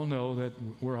we all know that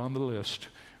we're on the list.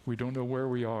 We don't know where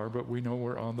we are, but we know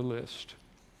we're on the list.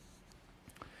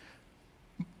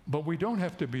 But we don't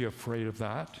have to be afraid of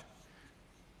that.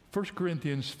 1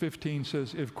 Corinthians 15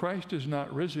 says, if Christ is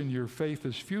not risen, your faith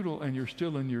is futile and you're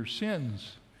still in your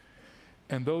sins.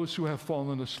 And those who have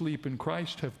fallen asleep in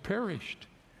Christ have perished.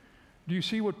 Do you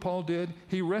see what Paul did?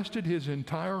 He rested his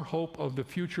entire hope of the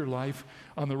future life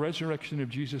on the resurrection of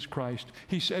Jesus Christ.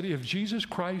 He said, if Jesus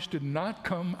Christ did not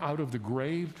come out of the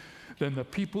grave, then the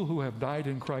people who have died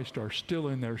in Christ are still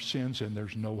in their sins and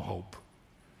there's no hope.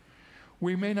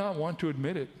 We may not want to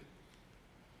admit it,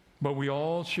 but we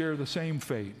all share the same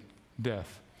fate,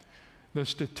 death. The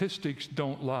statistics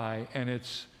don't lie, and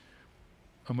it's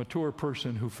a mature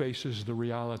person who faces the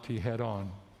reality head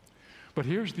on. But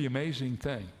here's the amazing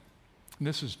thing. And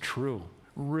this is true,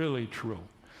 really true.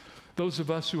 Those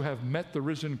of us who have met the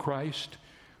risen Christ,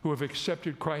 who have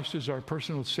accepted Christ as our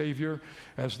personal Savior,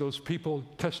 as those people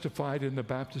testified in the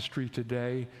baptistry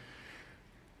today,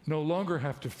 no longer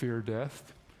have to fear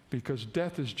death, because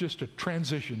death is just a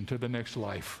transition to the next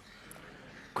life.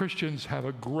 Christians have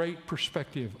a great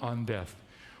perspective on death.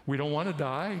 We don't want to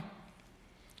die,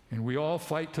 and we all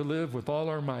fight to live with all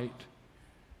our might.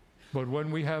 But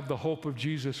when we have the hope of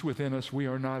Jesus within us, we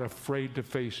are not afraid to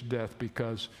face death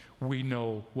because we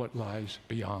know what lies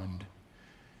beyond.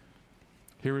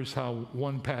 Here is how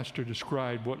one pastor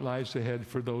described what lies ahead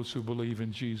for those who believe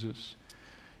in Jesus.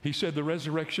 He said, the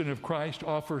resurrection of Christ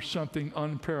offers something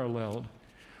unparalleled.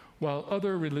 While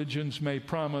other religions may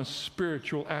promise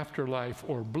spiritual afterlife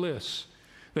or bliss,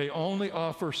 they only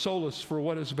offer solace for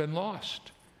what has been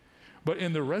lost. But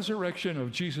in the resurrection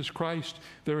of Jesus Christ,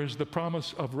 there is the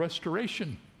promise of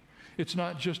restoration. It's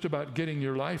not just about getting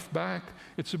your life back.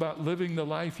 It's about living the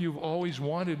life you've always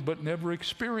wanted but never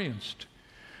experienced.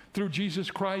 Through Jesus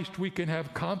Christ, we can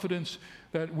have confidence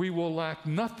that we will lack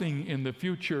nothing in the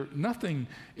future. Nothing.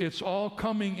 It's all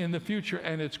coming in the future,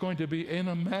 and it's going to be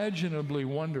unimaginably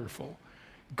wonderful.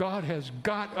 God has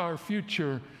got our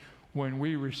future when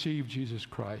we receive Jesus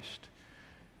Christ.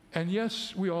 And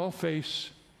yes, we all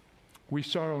we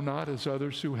sorrow not as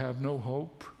others who have no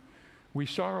hope. We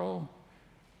sorrow,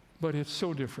 but it's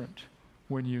so different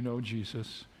when you know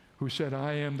Jesus, who said,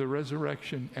 I am the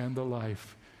resurrection and the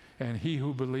life, and he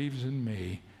who believes in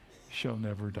me shall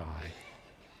never die.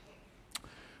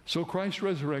 So Christ's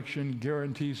resurrection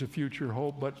guarantees a future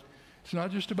hope, but it's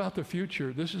not just about the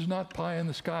future. This is not pie in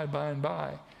the sky by and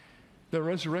by. The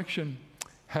resurrection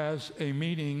has a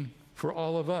meaning for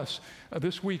all of us.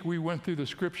 This week we went through the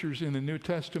scriptures in the New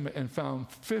Testament and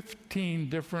found 15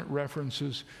 different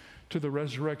references to the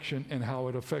resurrection and how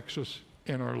it affects us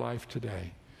in our life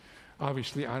today.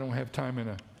 Obviously, I don't have time in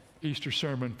an Easter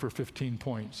sermon for 15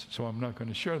 points, so I'm not going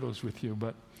to share those with you,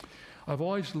 but I've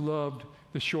always loved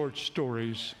the short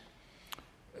stories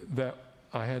that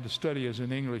I had to study as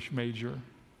an English major.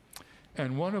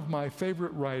 And one of my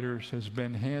favorite writers has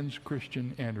been Hans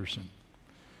Christian Andersen.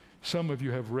 Some of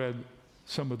you have read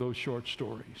some of those short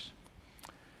stories.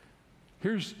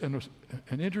 Here's an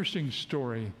interesting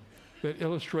story that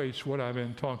illustrates what I've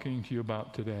been talking to you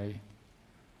about today.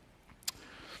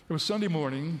 It was Sunday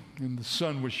morning, and the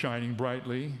sun was shining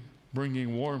brightly,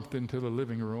 bringing warmth into the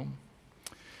living room.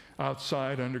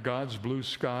 Outside, under God's blue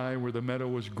sky, where the meadow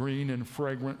was green and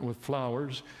fragrant with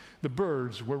flowers, the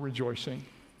birds were rejoicing.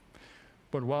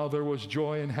 But while there was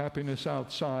joy and happiness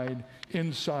outside,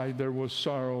 inside there was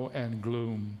sorrow and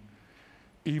gloom.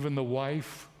 Even the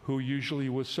wife, who usually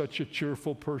was such a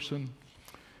cheerful person,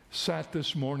 sat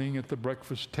this morning at the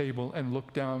breakfast table and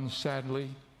looked down sadly.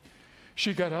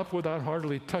 She got up without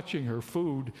hardly touching her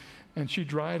food, and she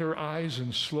dried her eyes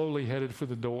and slowly headed for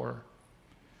the door.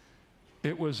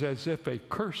 It was as if a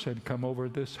curse had come over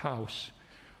this house,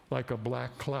 like a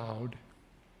black cloud.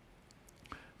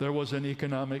 There was an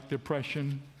economic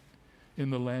depression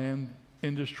in the land.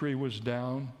 Industry was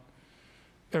down.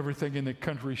 Everything in the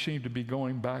country seemed to be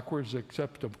going backwards,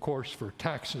 except, of course, for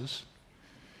taxes.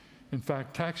 In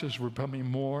fact, taxes were becoming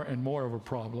more and more of a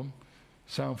problem.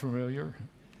 Sound familiar?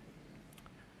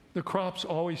 The crops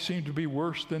always seemed to be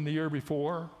worse than the year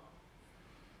before.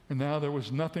 And now there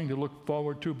was nothing to look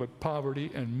forward to but poverty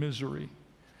and misery.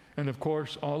 And of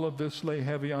course, all of this lay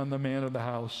heavy on the man of the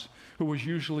house, who was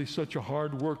usually such a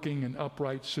hard-working and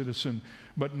upright citizen,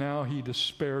 but now he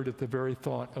despaired at the very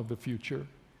thought of the future.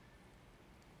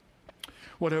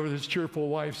 Whatever his cheerful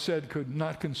wife said could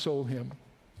not console him.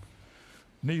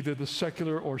 Neither the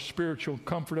secular or spiritual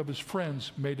comfort of his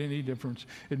friends made any difference.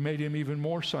 It made him even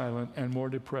more silent and more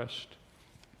depressed.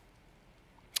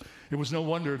 It was no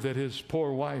wonder that his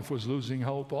poor wife was losing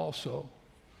hope also.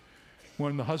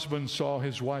 When the husband saw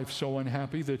his wife so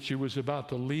unhappy that she was about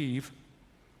to leave,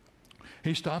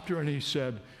 he stopped her and he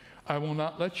said, "I will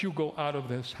not let you go out of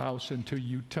this house until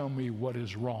you tell me what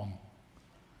is wrong."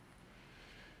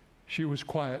 She was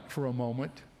quiet for a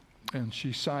moment, and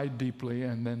she sighed deeply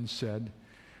and then said,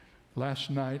 "Last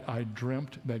night I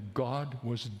dreamt that God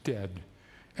was dead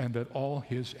and that all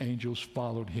his angels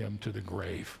followed him to the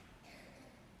grave."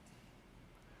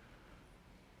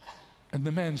 And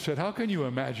the man said, "How can you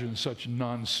imagine such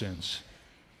nonsense?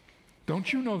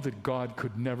 Don't you know that God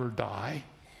could never die?"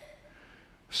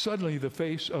 Suddenly the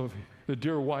face of the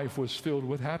dear wife was filled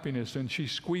with happiness, and she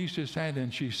squeezed his hand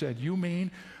and she said, "You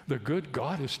mean the good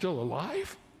God is still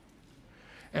alive?"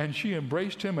 And she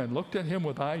embraced him and looked at him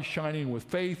with eyes shining with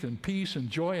faith and peace and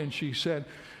joy, and she said,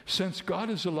 "Since God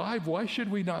is alive, why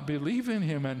should we not believe in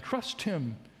him and trust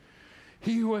him?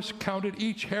 He who has counted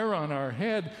each hair on our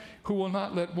head, who will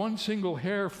not let one single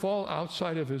hair fall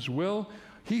outside of his will,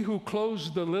 he who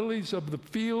clothes the lilies of the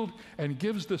field and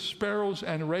gives the sparrows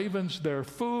and ravens their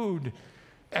food."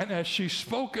 And as she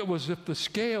spoke, it was as if the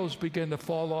scales began to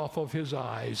fall off of his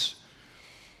eyes,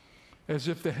 as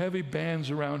if the heavy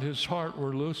bands around his heart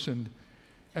were loosened.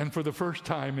 And for the first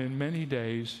time in many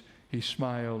days, he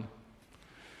smiled.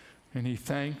 And he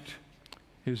thanked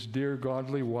his dear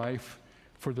godly wife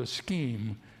for the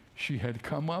scheme she had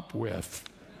come up with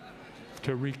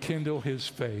to rekindle his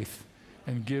faith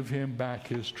and give him back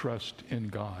his trust in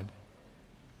God.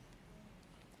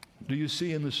 Do you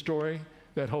see in the story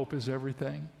that hope is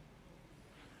everything?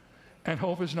 And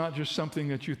hope is not just something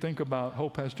that you think about.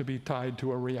 Hope has to be tied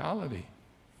to a reality.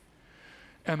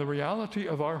 And the reality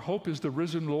of our hope is the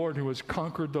risen Lord who has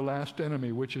conquered the last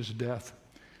enemy, which is death.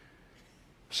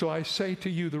 So I say to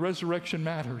you, the resurrection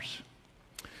matters.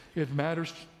 It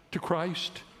matters to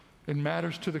Christ. It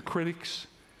matters to the critics.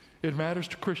 It matters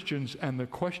to Christians. And the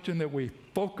question that we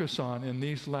focus on in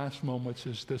these last moments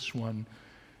is this one: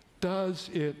 does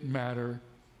it matter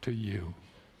to you?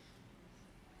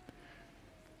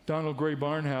 Donald Gray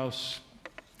Barnhouse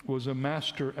was a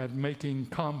master at making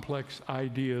complex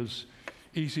ideas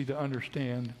easy to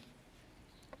understand.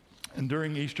 And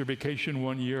during Easter vacation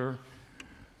one year,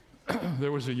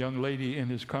 there was a young lady in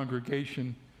his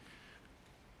congregation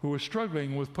who was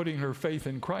struggling with putting her faith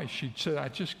in Christ. She said, I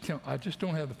just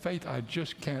don't have the faith. I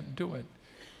just can't do it.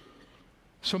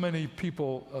 So many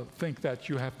people think that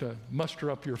you have to muster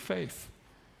up your faith.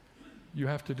 You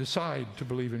have to decide to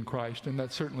believe in Christ, and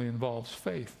that certainly involves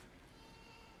faith.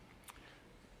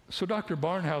 So Dr.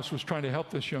 Barnhouse was trying to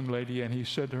help this young lady, and he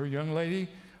said to her, "Young lady,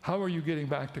 how are you getting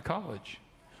back to college?"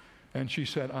 And she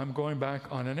said, "I'm going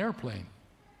back on an airplane."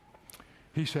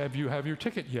 He said, "Have you have your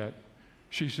ticket yet?"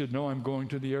 She said, "No, I'm going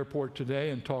to the airport today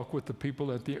and talk with the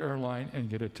people at the airline and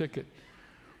get a ticket."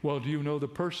 "Well, do you know the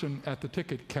person at the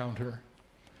ticket counter?"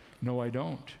 "No, I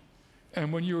don't."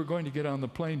 "And when you were going to get on the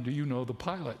plane, do you know the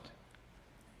pilot?"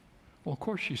 Well, of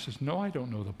course, she says, "No, I don't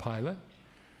know the pilot."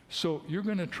 "So you're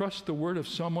going to trust the word of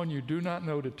someone you do not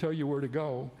know to tell you where to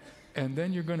go, and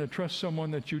then you're going to trust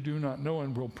someone that you do not know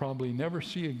and will probably never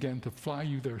see again to fly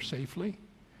you there safely.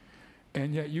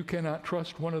 And yet you cannot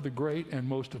trust one of the great and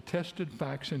most attested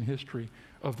facts in history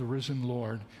of the risen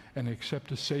Lord and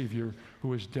accept a Savior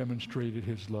who has demonstrated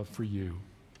his love for you.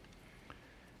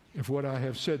 If what I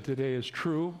have said today is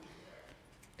true,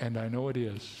 and I know it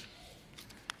is,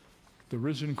 the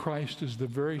risen Christ is the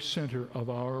very center of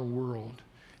our world.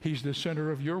 He's the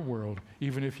center of your world,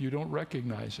 even if you don't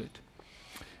recognize it.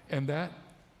 And that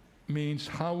means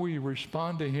how we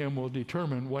respond to him will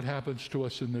determine what happens to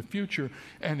us in the future,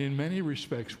 and in many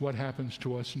respects, what happens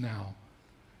to us now.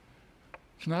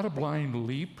 It's not a blind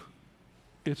leap.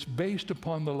 It's based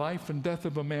upon the life and death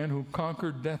of a man who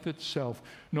conquered death itself.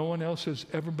 No one else has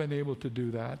ever been able to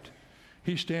do that.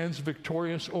 He stands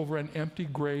victorious over an empty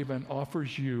grave and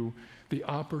offers you the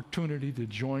opportunity to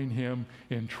join him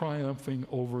in triumphing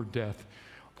over death.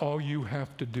 All you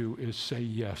have to do is say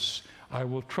yes. I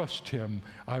will trust him.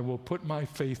 I will put my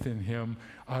faith in him.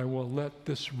 I will let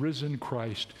this risen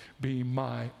Christ be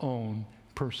my own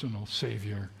personal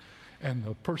Savior. And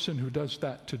the person who does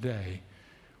that today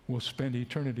will spend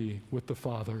eternity with the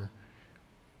Father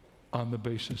on the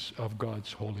basis of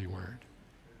God's holy word.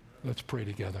 Let's pray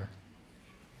together.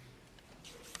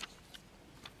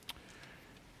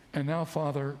 And now,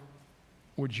 Father,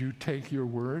 would you take your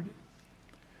word,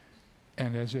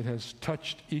 and as it has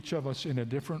touched each of us in a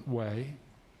different way,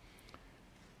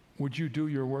 would you do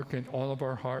your work in all of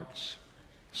our hearts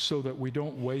so that we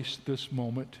don't waste this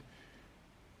moment,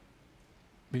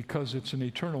 because it's an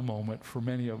eternal moment for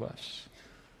many of us.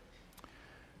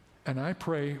 And I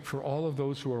pray for all of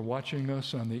those who are watching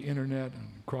us on the internet and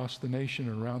across the nation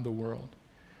and around the world,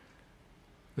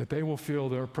 that they will feel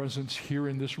their presence here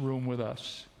in this room with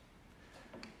us.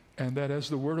 And that as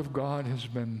the Word of God has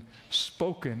been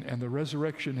spoken and the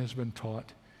resurrection has been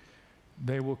taught,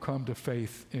 they will come to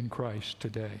faith in Christ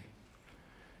today.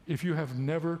 If you have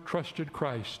never trusted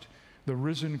Christ, the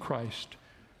risen Christ,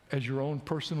 as your own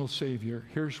personal Savior,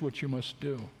 here's what you must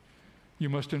do. You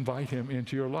must invite him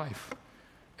into your life.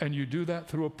 And you do that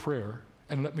through a prayer.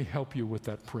 And let me help you with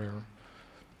that prayer.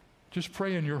 Just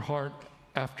pray in your heart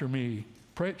after me.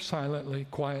 Pray it silently,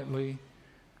 quietly,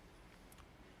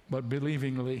 but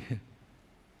believingly.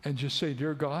 And just say,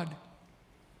 Dear God,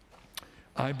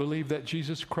 I believe that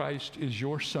Jesus Christ is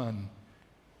your Son,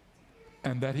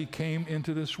 and that he came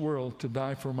into this world to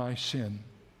die for my sin,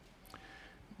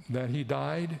 that he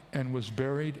died and was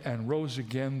buried and rose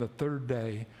again the third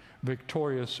day,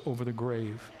 victorious over the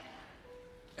grave.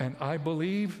 And I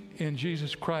believe in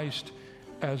Jesus Christ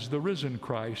as the risen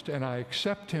Christ, and I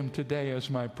accept him today as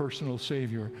my personal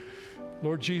Savior.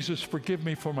 Lord Jesus, forgive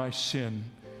me for my sin,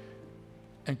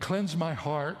 and cleanse my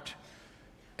heart,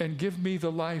 and give me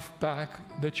the life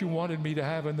back that you wanted me to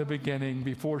have in the beginning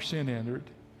before sin entered.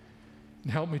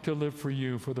 And help me to live for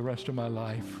you for the rest of my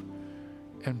life,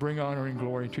 and bring honor and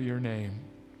glory to your name.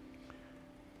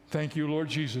 Thank you, Lord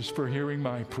Jesus, for hearing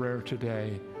my prayer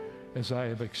today as I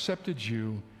have accepted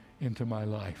you into my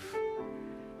life.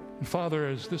 And Father,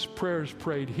 as this prayer is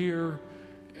prayed here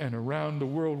and around the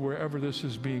world, wherever this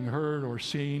is being heard or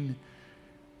seen,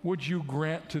 would you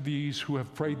grant to these who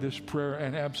have prayed this prayer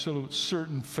an absolute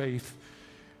certain faith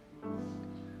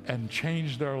and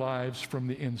change their lives from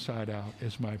the inside out,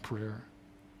 is my prayer.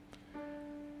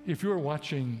 If you're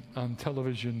watching on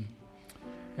television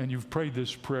and you've prayed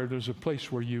this prayer, there's a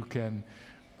place where you can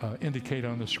indicate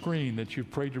on the screen that you've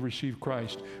prayed to receive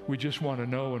Christ. We just want to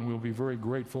know, and we'll be very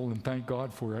grateful and thank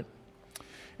God for it.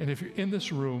 And if you're in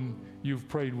this room, you've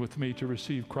prayed with me to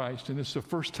receive Christ, and this is the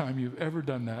first time you've ever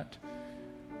done that,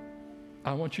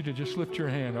 I want you to just lift your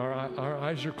hand. Our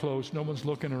eyes are closed. No one's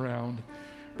looking around.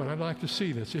 But I'd like to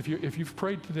see this. If you've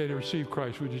prayed today to receive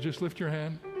Christ, would you just lift your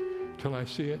hand till I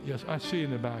see it? Yes, I see in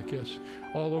the back, yes.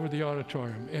 All over the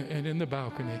auditorium and in the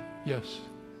balcony, yes.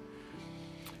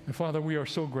 And Father, we are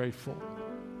so grateful.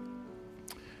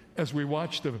 As we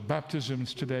watched the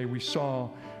baptisms today, we saw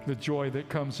the joy that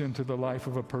comes into the life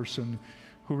of a person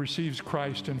who receives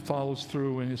Christ and follows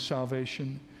through in his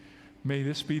salvation. May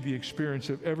this be the experience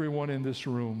of everyone in this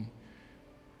room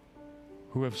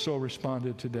who have so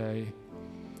responded today.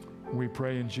 We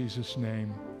pray in Jesus'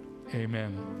 name,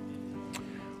 amen.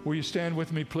 Will you stand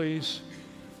with me, please?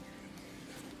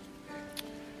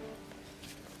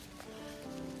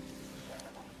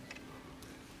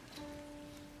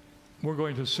 We're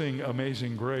going to sing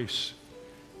Amazing Grace.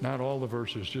 Not all the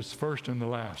verses, just the first and the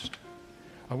last.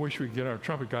 I wish we could get our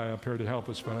trumpet guy up here to help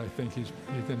us, but I think he's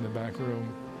in the back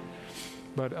room.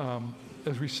 But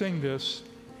as we sing this,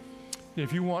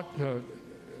 if you want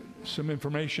some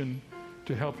information,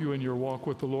 to help you in your walk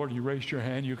with the Lord. You raised your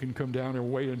hand, you can come down or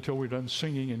wait until we're done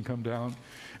singing and come down.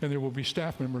 And there will be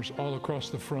staff members all across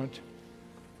the front.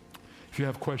 If you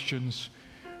have questions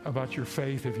about your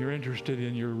faith, if you're interested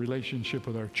in your relationship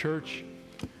with our church,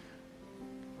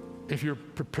 if you're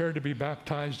prepared to be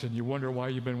baptized and you wonder why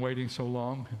you've been waiting so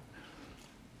long,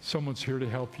 someone's here to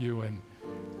help you. And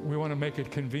we want to make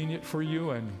it convenient for you,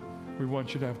 and we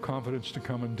want you to have confidence to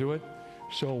come and do it.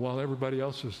 So while everybody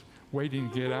else is waiting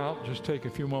to get out, just take a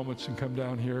few moments and come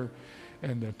down here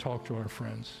and talk to our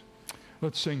friends.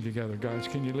 Let's sing together, guys.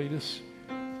 Can you lead us?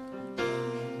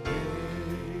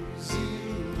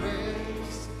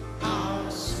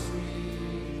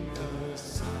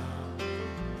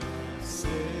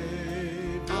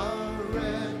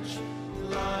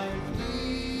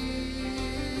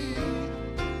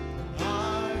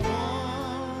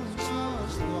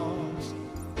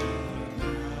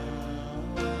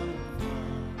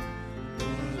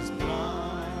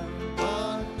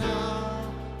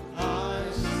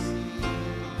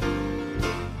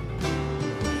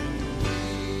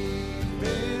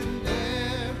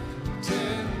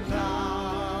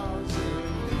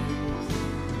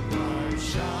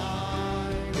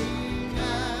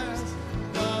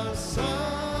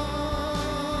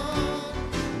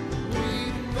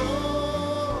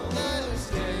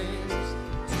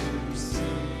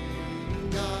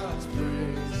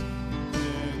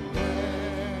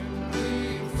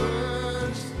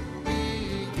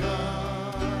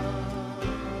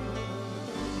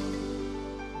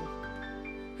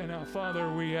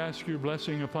 Father, we ask your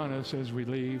blessing upon us as we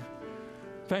leave.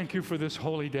 Thank you for this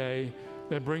holy day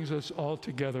that brings us all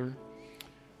together.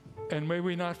 And may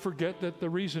we not forget that the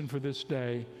reason for this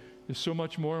day is so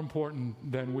much more important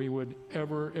than we would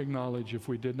ever acknowledge if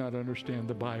we did not understand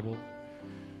the Bible.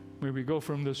 May we go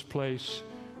from this place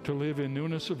to live in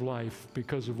newness of life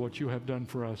because of what you have done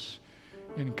for us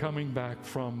in coming back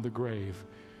from the grave.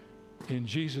 In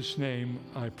Jesus' name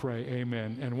I pray,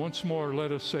 amen. And once more,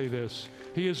 let us say this: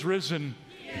 He is risen.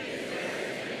 He is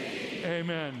risen.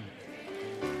 Amen.